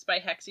Chest by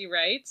Hexy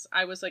Writes.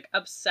 I was like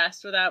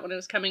obsessed with that when it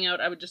was coming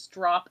out. I would just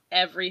drop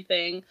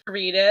everything to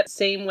read it.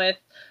 Same with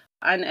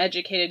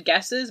Uneducated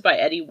Guesses by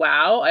Eddie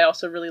Wow. I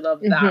also really love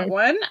that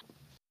one.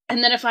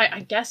 And then if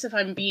I guess if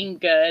I'm being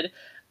good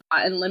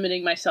and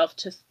limiting myself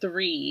to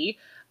 3,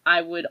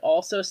 I would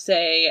also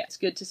say It's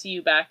Good to See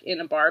You Back in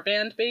a Bar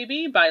Band,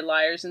 Baby by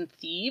Liars and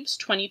Thieves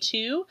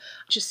 22,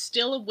 which is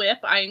still a whip.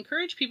 I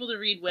encourage people to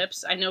read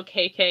whips. I know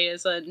KK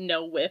is a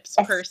no whips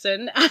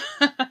person,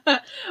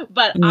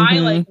 but I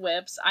like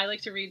whips. I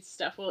like to read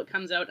stuff while it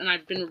comes out, and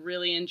I've been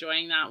really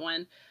enjoying that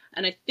one.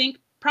 And I think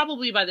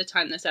probably by the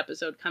time this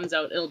episode comes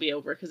out, it'll be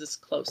over because it's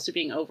close to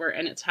being over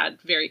and it's had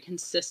very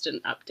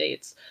consistent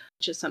updates,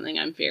 which is something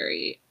I'm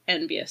very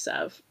envious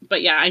of.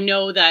 But yeah, I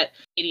know that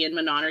Katie and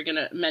Manon are going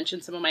to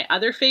mention some of my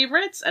other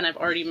favorites, and I've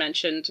already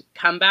mentioned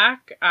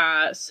Comeback,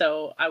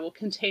 so I will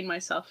contain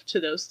myself to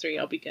those 3.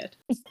 I'll be good.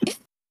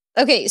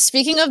 Okay,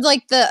 speaking of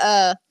like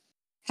the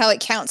how it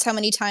counts how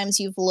many times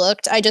you've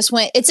looked,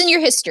 it's in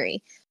your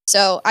history.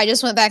 So I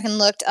just went back and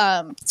looked.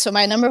 So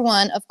my number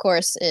 1, of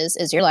course,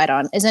 is Your Light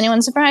On. Is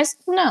anyone surprised?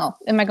 No.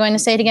 Am I going to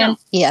say it again? No.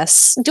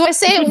 Yes. Do I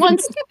say it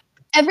once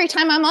every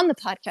time I'm on the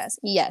podcast?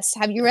 Yes.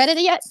 Have you read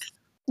it yet?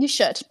 You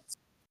should.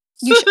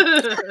 You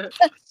should.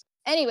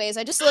 Anyways,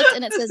 I just looked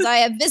and it says I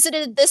have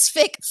visited this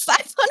fic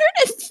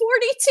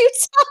 542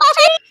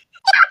 times.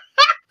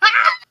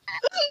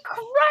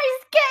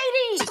 Christ,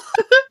 Katie!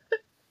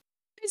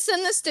 I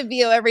send this to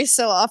Vio every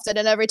so often,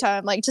 and every time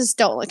I'm like, just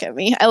don't look at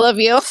me. I love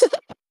you.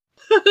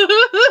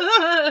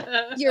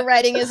 Your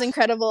writing is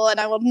incredible, and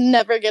I will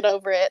never get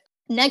over it.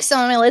 Next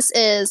on my list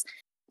is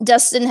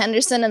Dustin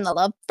Henderson and the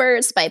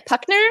Lovebirds by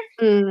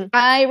Puckner.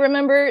 I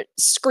remember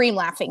scream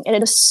laughing, and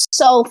it is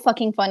so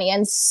fucking funny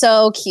and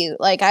so cute.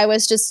 Like, it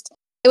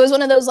was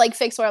one of those like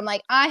fics where I'm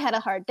like, I had a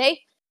hard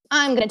day.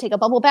 I'm gonna take a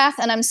bubble bath,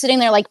 and I'm sitting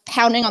there like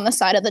pounding on the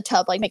side of the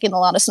tub, like making a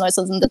lot of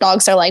noises, and the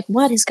dogs are like,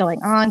 "What is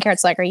going on?"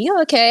 Carrot's like, "Are you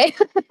okay?"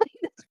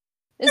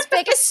 This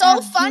fic is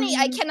so funny.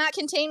 I cannot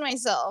contain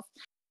myself.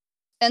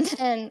 And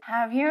then,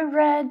 have you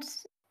read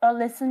or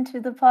listened to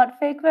the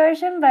podfic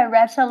version by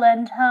Rattle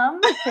and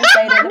Hum? Because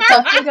they did a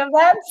podfic of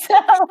that. So.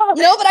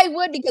 No, but I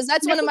would, because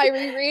that's one of my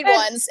reread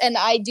ones, and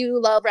I do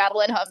love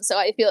Rattle and Hum, so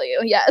I feel you.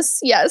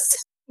 Yes. Yeah.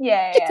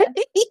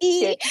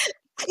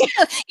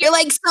 You're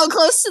like so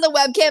close to the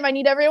webcam. I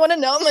need everyone to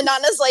know.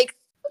 Manana's like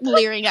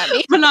leering at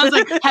me. Manana's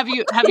like, have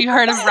you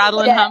heard of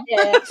Rattle and Hum?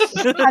 Yeah.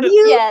 Have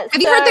you heard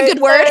the good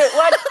word?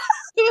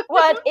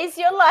 What is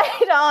your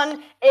light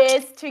on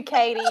is to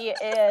Katie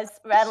is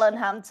Rattle and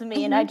Hum to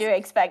me, and I do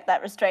expect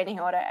that restraining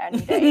order any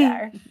day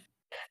there.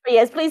 But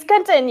yes, please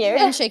continue.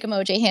 Handshake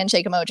emoji.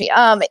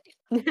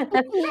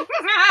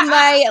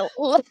 My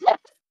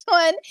last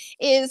one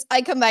is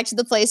I Come Back to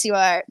the Place You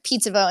Are.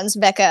 Pizza Bones,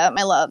 Becca,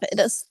 my love. It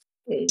is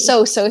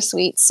so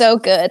sweet, so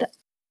good.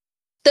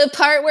 The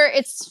part where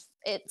it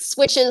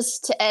switches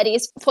to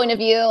Eddie's point of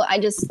view,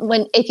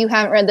 if you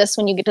haven't read this,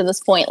 when you get to this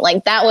point,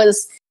 like that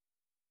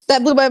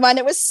blew my mind.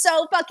 It was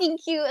so fucking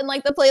cute, and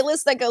like the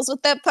playlist that goes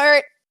with that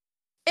part,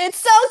 it's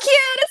so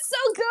cute. It's so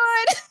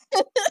good.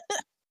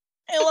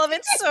 I love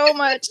it so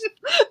much.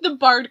 The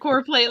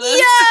Bardcore playlist.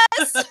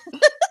 Yes.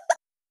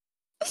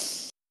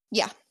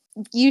 Yeah,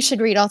 you should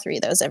read all three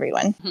of those,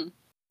 everyone.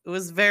 It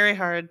was very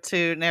hard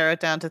to narrow it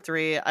down to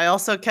 3. I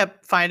also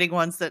kept finding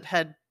ones that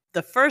had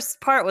the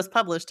first part was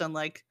published on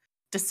like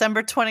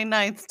December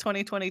 29th,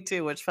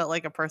 2022, which felt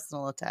like a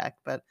personal attack,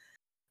 but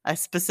I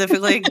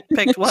specifically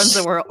picked ones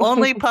that were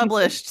only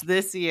published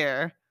this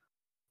year,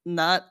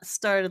 not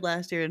started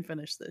last year and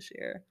finished this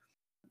year.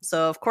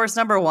 So, of course,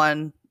 number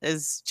 1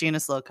 is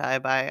Genus Loci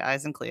by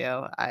Eyes and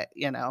Cleo. I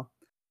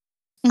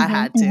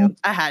had to.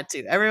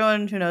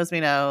 Everyone who knows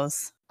me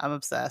knows I'm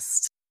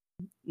obsessed.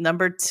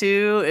 Number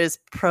 2 is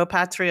Pro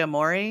Patria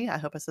Mori. I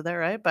hope I said that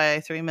right. By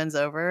Three Men's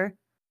Over.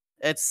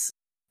 It's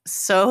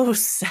so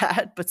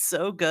sad, but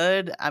so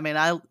good. I mean,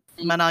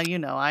 Manal, you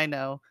know, I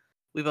know.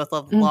 We both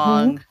love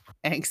long,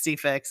 angsty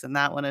fics, and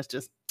that one is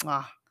just,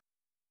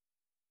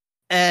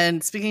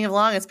 And speaking of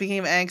long and speaking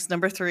of angst,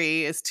 number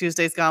 3 is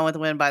Tuesday's Gone with the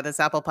Wind by This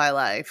Apple Pie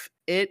Life.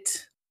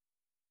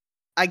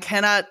 I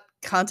cannot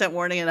content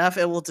warning enough.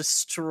 It will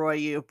destroy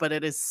you, but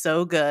it is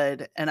so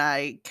good, and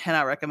I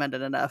cannot recommend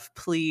it enough.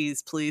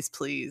 Please, please,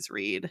 please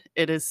read.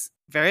 It is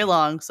very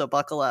long, so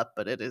buckle up,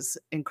 but it is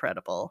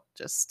incredible.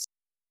 Just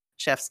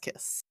chef's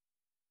kiss.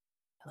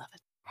 I love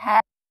it.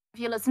 Have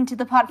you listened to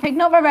the podfic?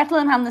 Not by Rattle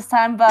and Hum this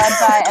time, but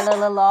by a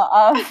little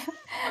lot of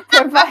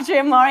Pro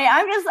Patria Mori.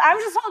 I'm just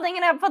holding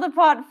it up for the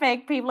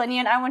podfic people in here,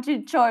 and I want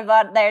to show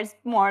that there's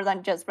more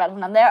than just Rattle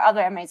and Hum. There are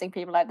other amazing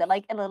people out there,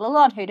 like a little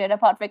lot, who did a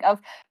podfic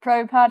of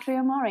Pro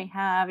Patria Mori.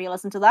 Have you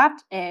listened to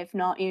that? If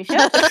not, you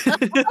should.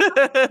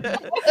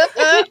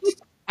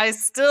 I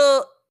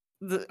still,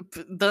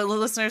 the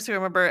listeners who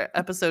remember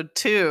episode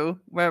 2,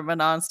 where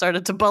Manon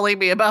started to bully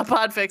me about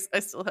podfics, I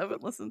still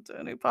haven't listened to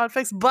any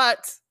podfics,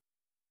 but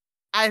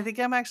I think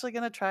I'm actually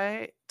going to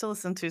try to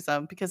listen to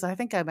some, because I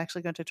think I'm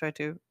actually going to try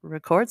to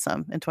record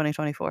some in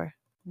 2024.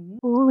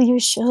 Oh, you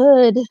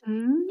should.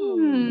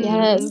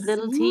 Yes.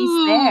 Little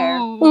tease there.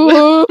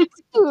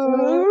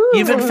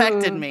 You've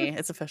infected me.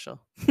 It's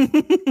official.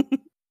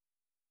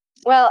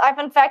 Well, I've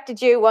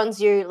infected you once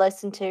you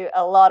listen to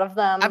a lot of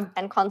them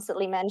and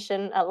constantly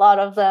mention a lot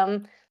of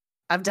them.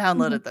 I've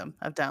downloaded them,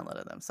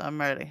 so I'm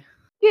ready.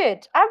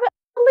 Good. I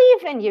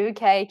believe in you,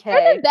 KK.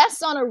 They're the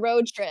best on a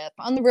road trip.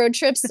 On the road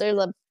trips, they're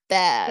the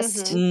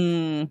best.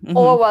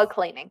 Or while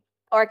cleaning.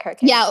 Or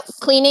cooking. Yeah,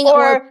 cleaning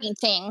or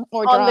painting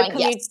or drawing. On the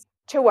commute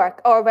to work,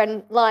 or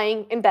when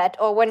lying in bed,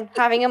 or when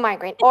having a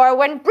migraine, or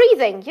when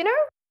breathing, you know?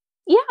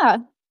 Yeah.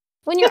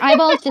 When your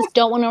eyeballs just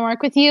don't want to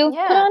work with you,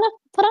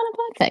 put on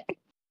a podfic.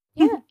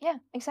 Yeah,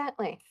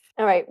 exactly.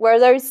 All right, where are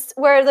those?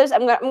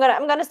 I'm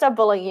gonna stop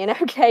bullying you now,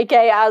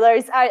 KK.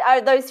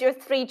 Are those your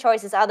 3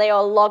 choices? Are they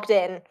all logged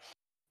in?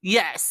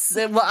 Yes.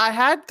 Well, I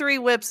had 3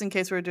 whips in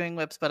case we were doing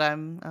whips, but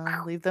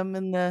I'll leave them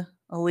in the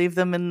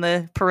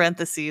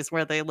parentheses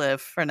where they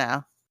live for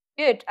now.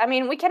 Good. I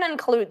mean, we can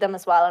include them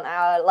as well in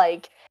our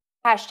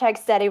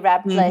hashtag Steddie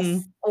Wrapped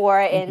list,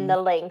 or in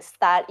the links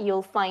that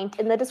you'll find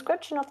in the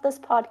description of this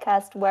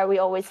podcast, where we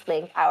always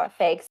link our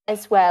fics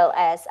as well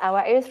as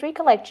our AO3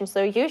 collection.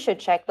 So you should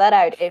check that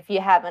out if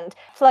you haven't.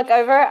 Flug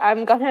over.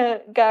 I'm gonna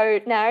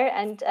go now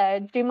and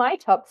do my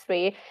top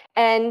 3.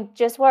 And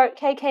just what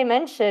KK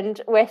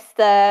mentioned with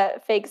the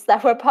fics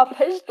that were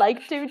published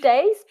 2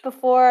 days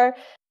before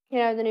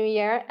the new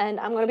year,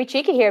 and I'm going to be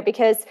cheeky here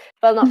because,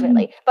 well, not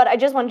really, but I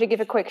just wanted to give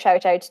a quick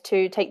shout out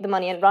to Take the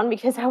Money and Run,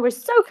 because I was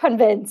so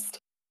convinced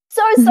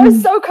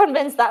so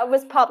convinced that it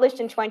was published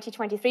in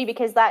 2023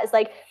 because that is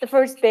like the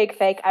first big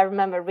fic I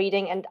remember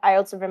reading, and I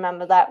also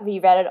remember that we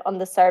read it on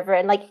the server,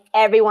 and like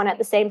everyone at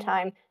the same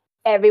time,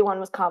 everyone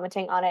was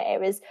commenting on it.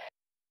 It was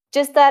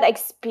just that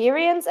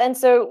experience, and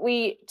so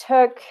we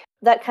took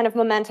that kind of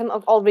momentum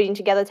of all reading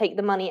together, take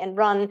the money and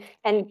run.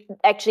 And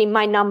actually,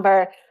 my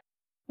number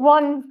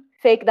one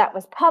fic that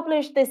was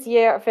published this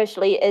year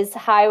officially is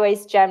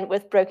Highways Gemmed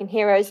with Broken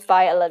Heroes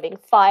by A Living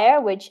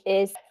Fire, which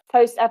is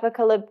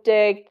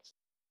post-apocalyptic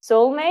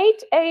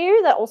soulmate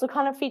AU that also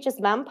kind of features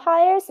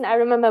vampires. And I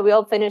remember we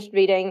all finished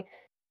reading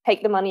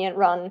Take the Money and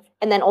Run,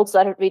 and then all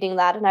started reading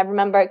that. And I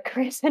remember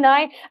Chris and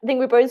I think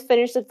we both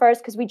finished it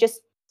first because we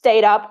just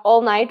stayed up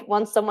all night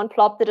once someone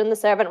plopped it in the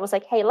server and was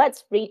like, hey,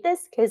 let's read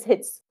this because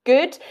it's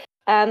good.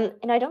 And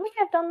I don't think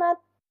I've done that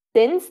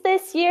since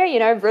this year. You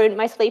know, I've ruined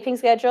my sleeping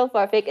schedule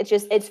for a fic.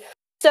 It's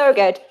so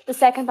good. The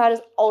second part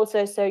is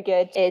also so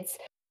good. It's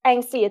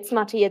angsty, it's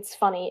smutty, it's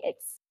funny,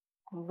 it's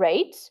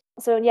great.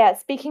 So yeah,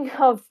 speaking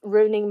of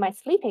ruining my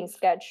sleeping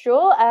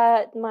schedule,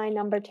 my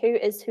number 2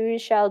 is Who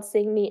Shall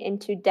Sing Me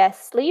Into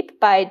Death Sleep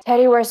by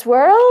Teddy Wrapped.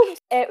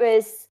 It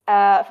was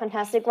a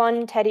fantastic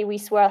one. Teddy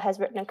Wrapped has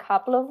written a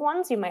couple of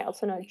ones. You might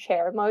also know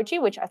Chair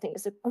Emoji, which I think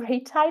is a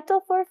great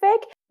title for a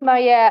fic.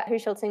 But yeah, Who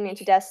Shall Sing Me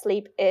Into Death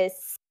Sleep is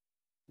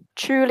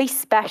truly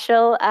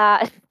special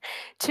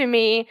to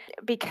me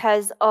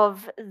because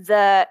of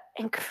the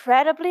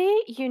incredibly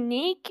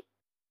unique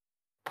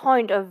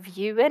point of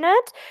view in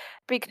it,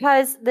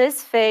 because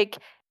this fic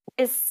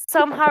is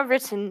somehow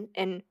written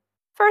in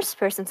first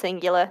person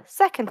singular,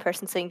 second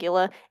person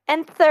singular,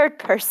 and third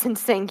person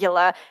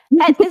singular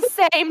at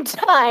the same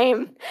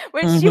time,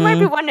 which you might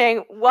be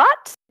wondering,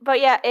 what?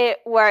 But yeah, it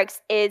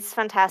works. It's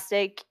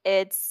fantastic.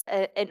 It's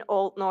an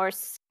Old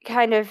Norse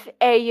kind of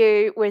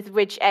AU with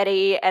Witch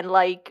Eddie and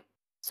like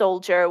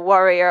soldier,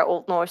 warrior,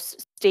 Old Norse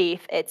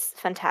Steve. It's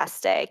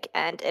fantastic,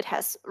 and it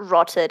has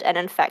rotted and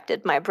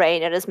infected my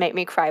brain. It has made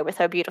me cry with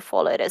how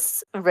beautiful it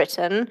is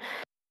written.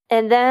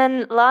 And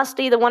then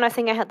lastly, the one I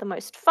think I had the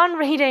most fun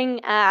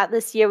reading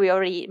this year, we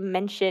already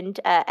mentioned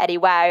Eddie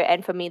Wow,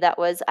 and for me that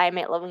was I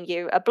Made Loving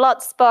You a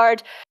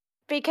Bloodsport,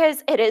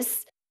 because it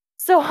is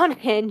so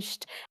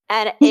unhinged,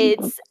 and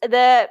it's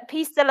the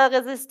piece de la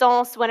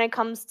resistance when it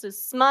comes to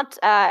smut.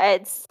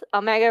 It's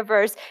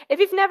Omegaverse. If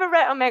you've never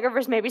read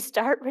Omegaverse, maybe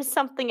start with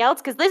something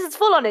else, because this is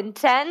full on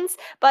intense,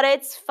 but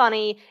it's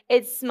funny,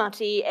 it's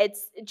smutty,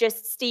 it's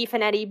just Steve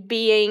and Eddie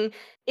being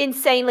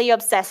insanely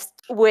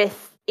obsessed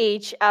with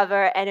each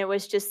other, and it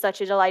was just such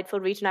a delightful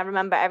read. And I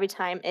remember every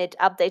time it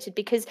updated,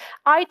 because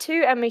I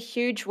too am a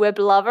huge Wib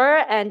lover,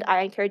 and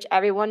I encourage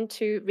everyone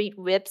to read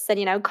Wibs and,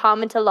 you know,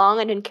 comment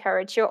along and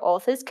encourage your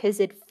authors, because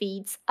it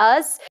feeds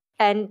us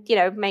and, you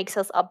know, makes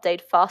us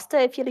update faster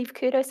if you leave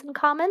kudos in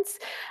comments.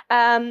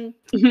 But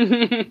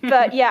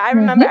yeah, I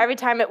remember every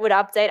time it would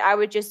update, I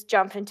would just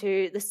jump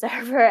into the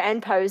server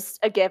and post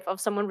a gif of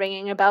someone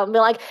ringing a bell and be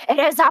like, it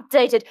is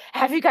updated.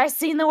 Have you guys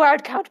seen the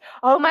word count?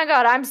 Oh my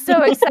god, I'm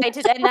so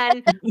excited. And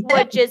then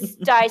would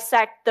just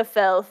dissect the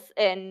filth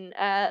in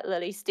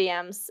Lily's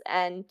DMs.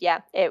 And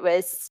yeah,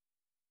 dissect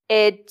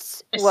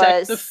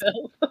the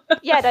filth.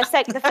 Yeah,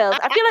 dissect the filth.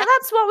 I feel like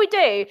that's what we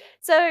do.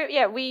 So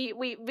yeah,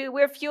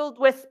 we're fueled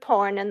with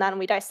porn, and then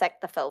we dissect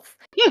the filth.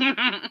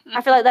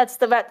 I feel like that's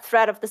the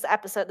thread of this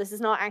episode. This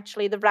is not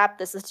actually the wrap.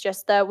 This is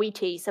just the we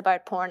tease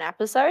about porn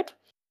episode.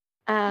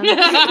 Well,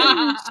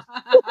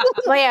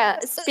 yeah,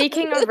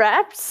 speaking of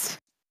wraps,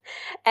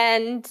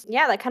 and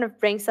yeah, that kind of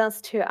brings us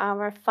to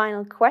our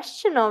final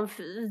question of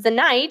the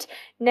night.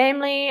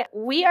 Namely,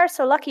 we are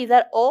so lucky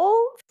that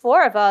all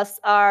 4 of us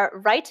are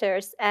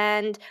writers,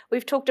 and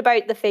we've talked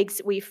about the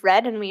figs we've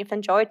read and we've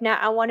enjoyed. Now,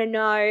 I want to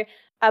know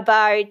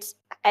about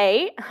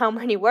A, how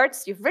many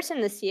words you've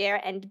written this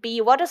year, and B,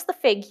 what is the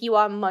fig you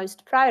are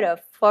most proud of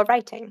for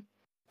writing?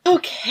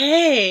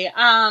 Okay,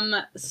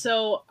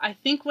 so I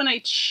think when I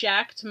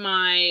checked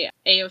my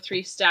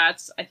AO3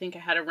 stats, I think I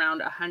had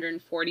around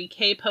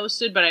 140k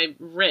posted, but I've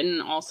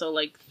written also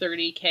like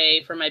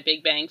 30k for my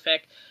Big Bang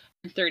fic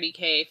and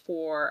 30k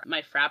for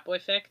my frat boy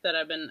fic that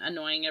I've been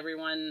annoying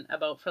everyone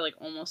about for like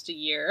almost a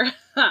year.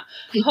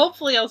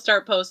 Hopefully I'll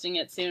start posting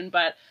it soon,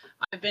 but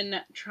I've been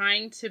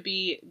trying to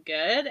be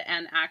good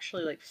and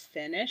actually like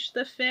finish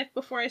the fic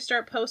before I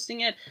start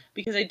posting it,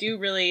 because I do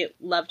really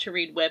love to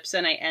read whips,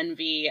 and I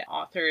envy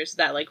authors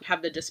that like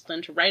have the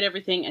discipline to write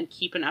everything and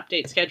keep an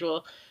update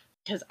schedule,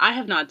 because I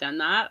have not done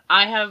that.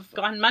 I have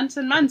gone months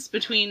and months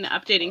between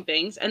updating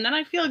things, and then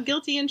I feel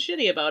guilty and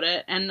shitty about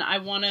it, and I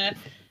want to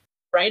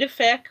write a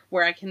fic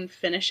where I can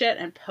finish it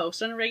and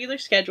post on a regular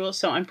schedule.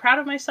 So I'm proud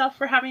of myself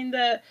for having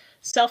the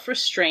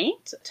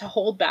self-restraint to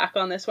hold back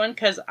on this one,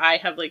 because I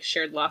have like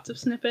shared lots of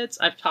snippets.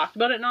 I've talked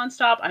about it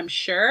nonstop. I'm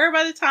sure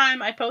by the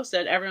time I post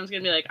it, everyone's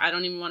gonna be like, I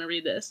don't even want to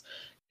read this.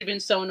 I've been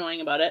so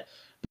annoying about it.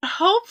 But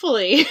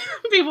hopefully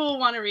people will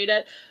want to read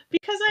it,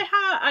 because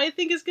I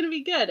think it's gonna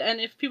be good. And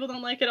if people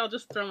don't like it, I'll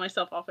just throw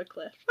myself off a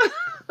cliff.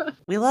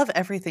 We love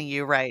everything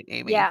you write,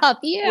 Amy. Yeah,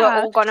 Yeah.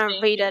 we're all gonna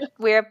read it.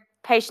 We're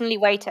patiently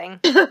waiting.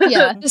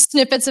 Yeah, the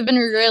snippets have been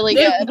really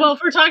good. Well,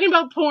 if we're talking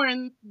about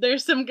porn,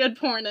 there's some good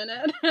porn in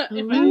it.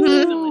 If I do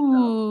say so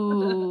myself.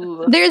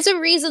 Ooh. There's a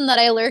reason that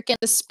I lurk in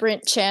the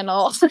Sprint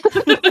channel.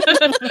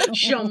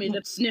 Show me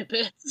the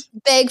snippets.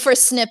 Beg for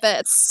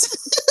snippets.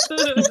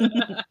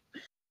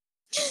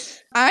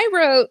 I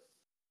wrote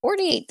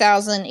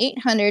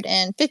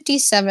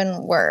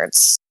 48,857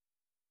 words,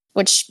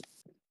 which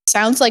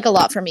sounds like a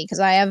lot for me because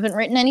I haven't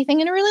written anything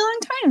in a really long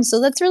time, so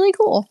that's really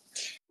cool.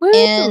 Woo.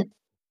 And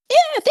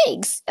yeah,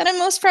 thanks. And I'm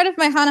most proud of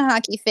my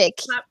Hanahaki fic.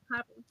 Clap,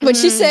 clap.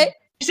 What'd you say?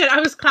 You said I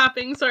was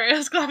clapping. Sorry, I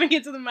was clapping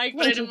into the mic,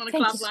 but I didn't want to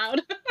clap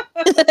loud.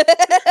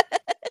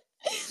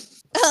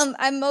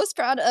 I'm most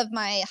proud of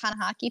my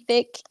Hanahaki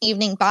fic,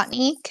 Evening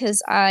Botany,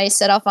 because I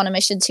set off on a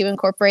mission to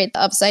incorporate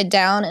the upside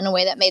down in a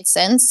way that made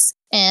sense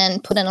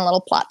and put in a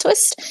little plot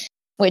twist,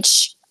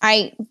 which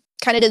I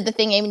kind of did the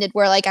thing Amy did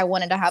where like I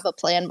wanted to have a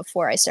plan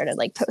before I started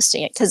like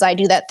posting it, because I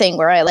do that thing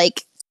where I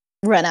like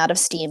run out of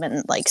steam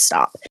and like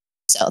stop.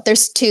 So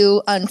there's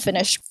 2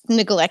 unfinished,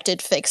 neglected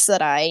fics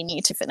that I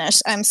need to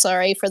finish. I'm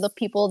sorry for the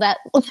people that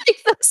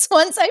like those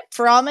ones. I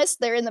promise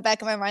they're in the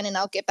back of my mind and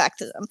I'll get back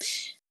to them.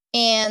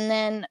 And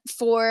then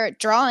for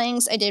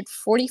drawings, I did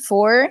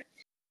 44.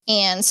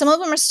 And some of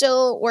them are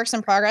still works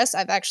in progress.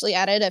 I've actually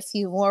added a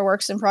few more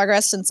works in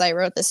progress since I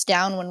wrote this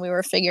down when we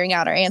were figuring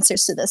out our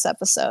answers to this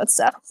episode.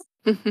 So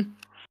the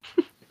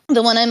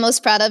one I'm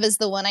most proud of is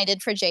the one I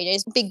did for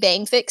JJ's Big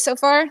Bang fic so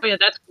far. Oh yeah,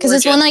 that's because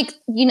this one, like,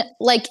 you know,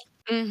 like,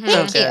 Mhm.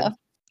 thank you.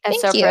 It's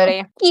Thank so you.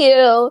 pretty. Thank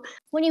you.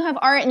 When you have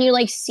art and you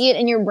like see it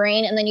in your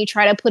brain and then you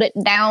try to put it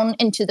down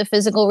into the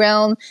physical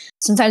realm,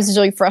 sometimes it's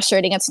really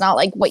frustrating. It's not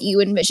like what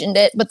you envisioned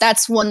it, but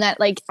that's one that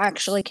like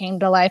actually came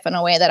to life in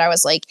a way that I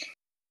was like,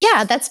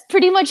 yeah, that's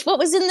pretty much what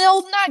was in the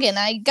old noggin.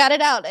 I got it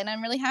out and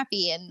I'm really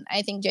happy. And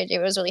I think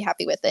JJ was really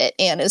happy with it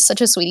and is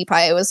such a sweetie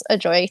pie. It was a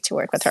joy to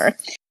work with her.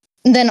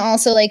 And then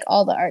also like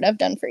all the art I've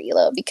done for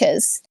Elo,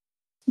 because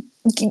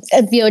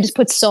Vio just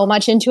puts so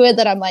much into it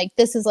that I'm like,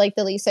 this is like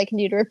the least I can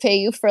do to repay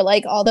you for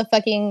like all the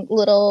fucking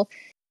little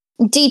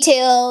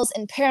details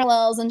and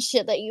parallels and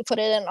shit that you put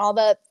in and all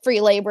the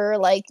free labor.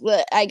 Like,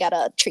 I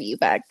gotta treat you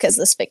back because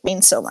this fic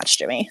means so much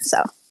to me.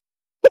 So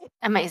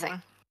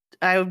Amazing.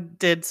 I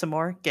did some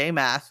more gay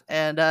math,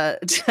 and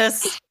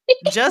just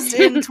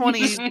in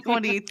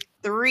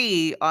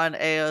 2023 on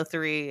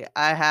AO3,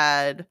 I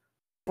had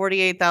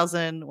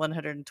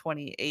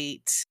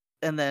 48,128.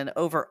 And then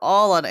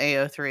overall on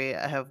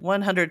AO3, I have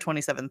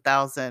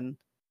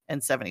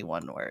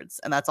 127,071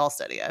 words. And that's all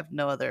Steddie. I have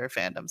no other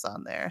fandoms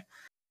on there.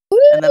 Woo!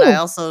 And then I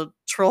also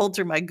trolled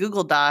through my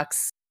Google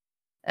Docs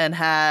and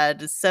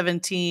had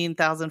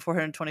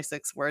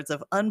 17,426 words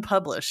of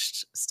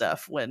unpublished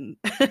stuff when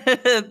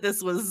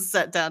this was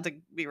set down to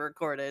be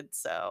recorded.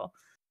 So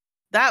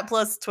that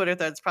plus Twitter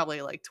threads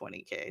probably like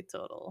 20K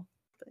total.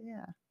 But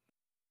yeah.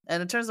 And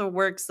in terms of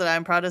works that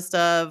I'm proudest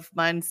of,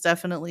 mine's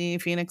definitely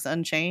Phoenix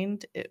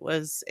Unchained. It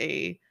was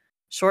a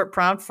short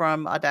prompt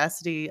from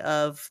Audacity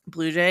of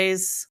Blue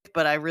Jays,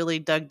 but I really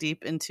dug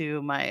deep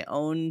into my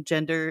own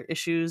gender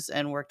issues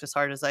and worked as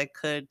hard as I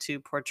could to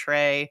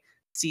portray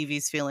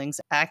Stevie's feelings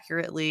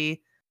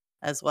accurately,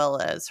 as well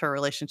as her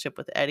relationship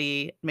with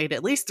Eddie. Made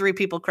at least 3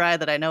 people cry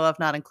that I know of,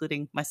 not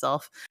including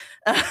myself.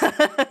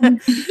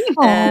 And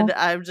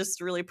I'm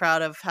just really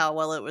proud of how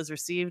well it was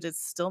received.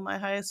 It's still my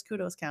highest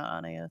kudos count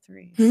on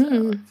AO3.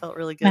 So it felt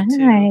really good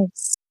to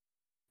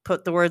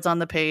put the words on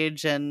the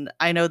page. And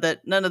I know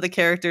that none of the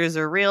characters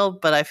are real,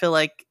 but I feel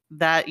like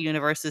that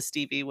universe's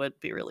Stevie would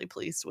be really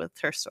pleased with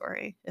her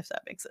story, if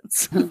that makes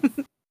sense.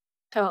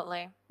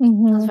 Totally.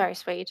 Mhm. That's very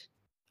sweet.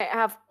 I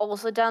have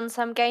also done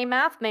some gay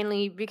math,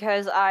 mainly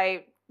because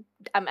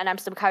and I'm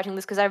still counting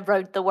this because I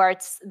wrote the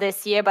words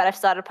this year, but I've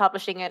started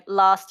publishing it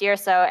last year,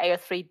 so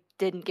AO3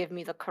 didn't give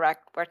me the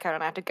correct word count,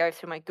 and I had to go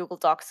through my Google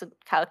Docs and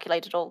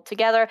calculate it all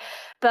together.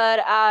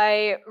 But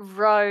I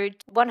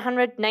wrote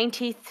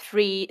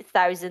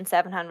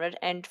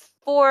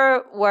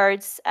 193,704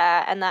 words,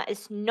 and that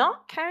is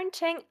not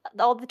counting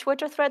all the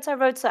Twitter threads I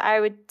wrote, so I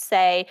would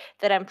say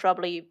that I'm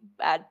probably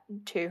at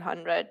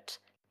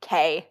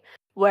 200K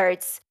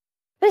words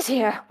this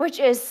year, which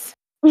is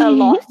a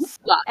lot.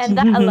 And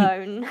that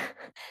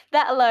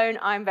alone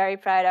I'm very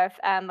proud of.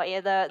 But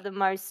yeah, the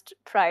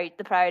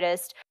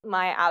proudest,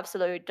 my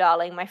absolute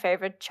darling, my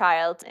favorite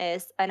child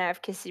is I Know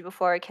I've Kissed You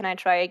Before, Can I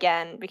Try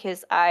Again?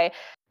 Because I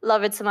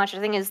love it so much. I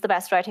think it's the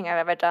best writing I've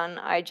ever done.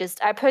 I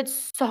put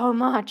so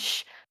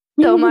much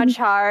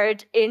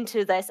heart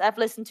into this. I've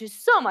listened to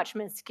so much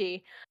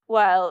Mitski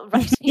while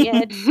writing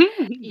it.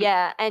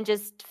 Yeah, and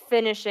just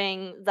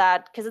finishing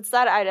that, because it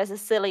started out as a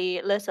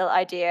silly little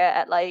idea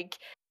at like,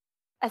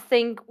 I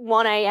think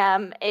 1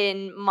 a.m.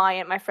 in my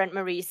and my friend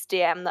Marie's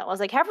DM that was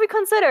like, have we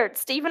considered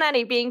Steve and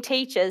Eddie being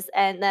teachers?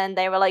 And then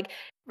they were like,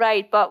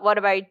 right, but what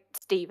about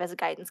Steve as a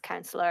guidance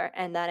counselor?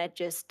 And then it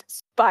just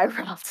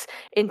spiraled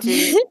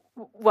into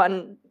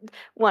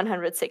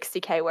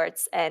 160K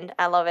words, and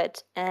I love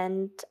it.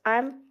 And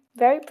I'm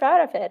very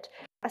proud of it,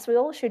 as we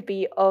all should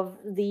be, of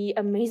the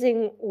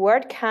amazing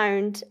word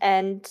count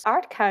and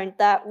art count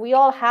that we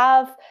all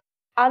have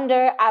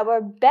under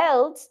our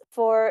belts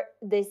for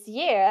this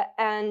year.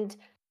 And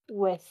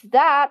with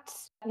that,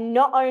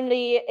 not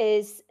only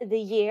is the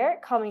year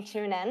coming to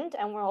an end,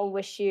 and we'll all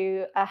wish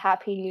you a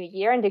happy new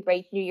year and a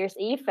great New Year's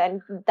Eve,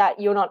 and that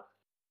you're not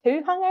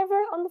too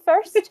hungover on the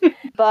 1st,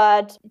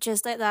 but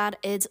just like that,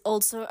 it's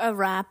also a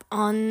wrap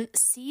on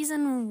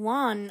season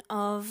 1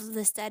 of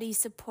the Steddie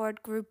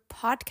Support Group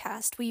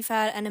podcast. We've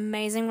had an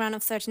amazing run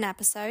of 13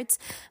 episodes,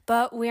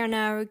 but we are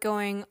now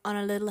going on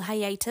a little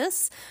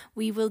hiatus.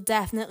 We will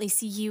definitely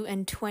see you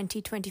in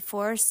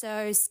 2024,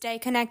 so stay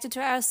connected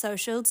to our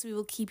socials. We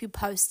will keep you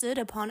posted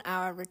upon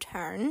our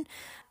return,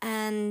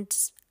 and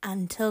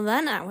until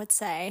then, I would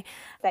say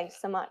thanks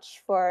so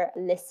much for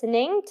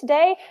listening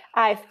today.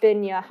 I've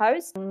been your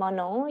host,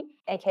 Manon,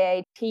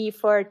 aka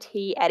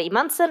T4T Eddie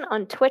Munson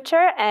on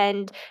Twitter,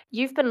 and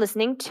you've been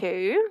listening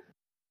to...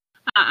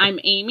 I'm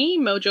Amy,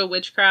 Mojo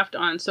Witchcraft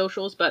on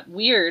socials, but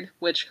Weird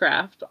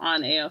Witchcraft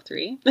on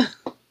AO3.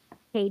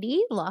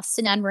 Katie, lost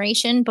in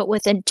admiration, but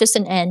with just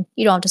an N.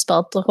 You don't have to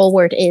spell the whole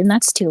word in.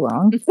 That's too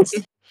long.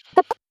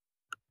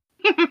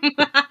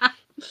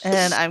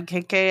 And I'm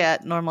KK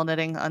at Normal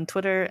Knitting on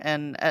Twitter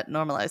and at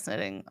Normalized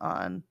Knitting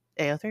on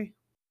AO3.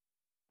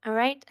 All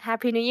right.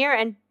 Happy New Year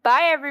and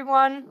bye,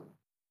 everyone.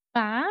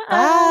 Bye.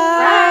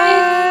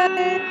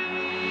 Bye.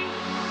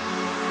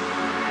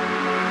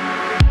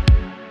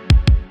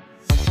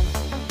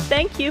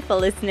 Thank you for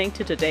listening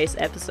to today's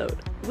episode.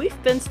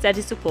 We've been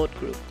Steddie Support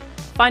Group.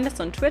 Find us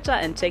on Twitter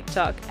and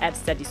TikTok at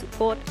Steddie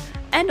Support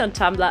and on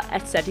Tumblr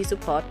at Steddie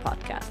Support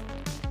Podcast.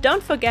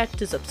 Don't forget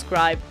to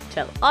subscribe,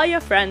 tell all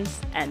your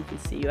friends, and we'll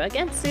see you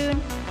again soon.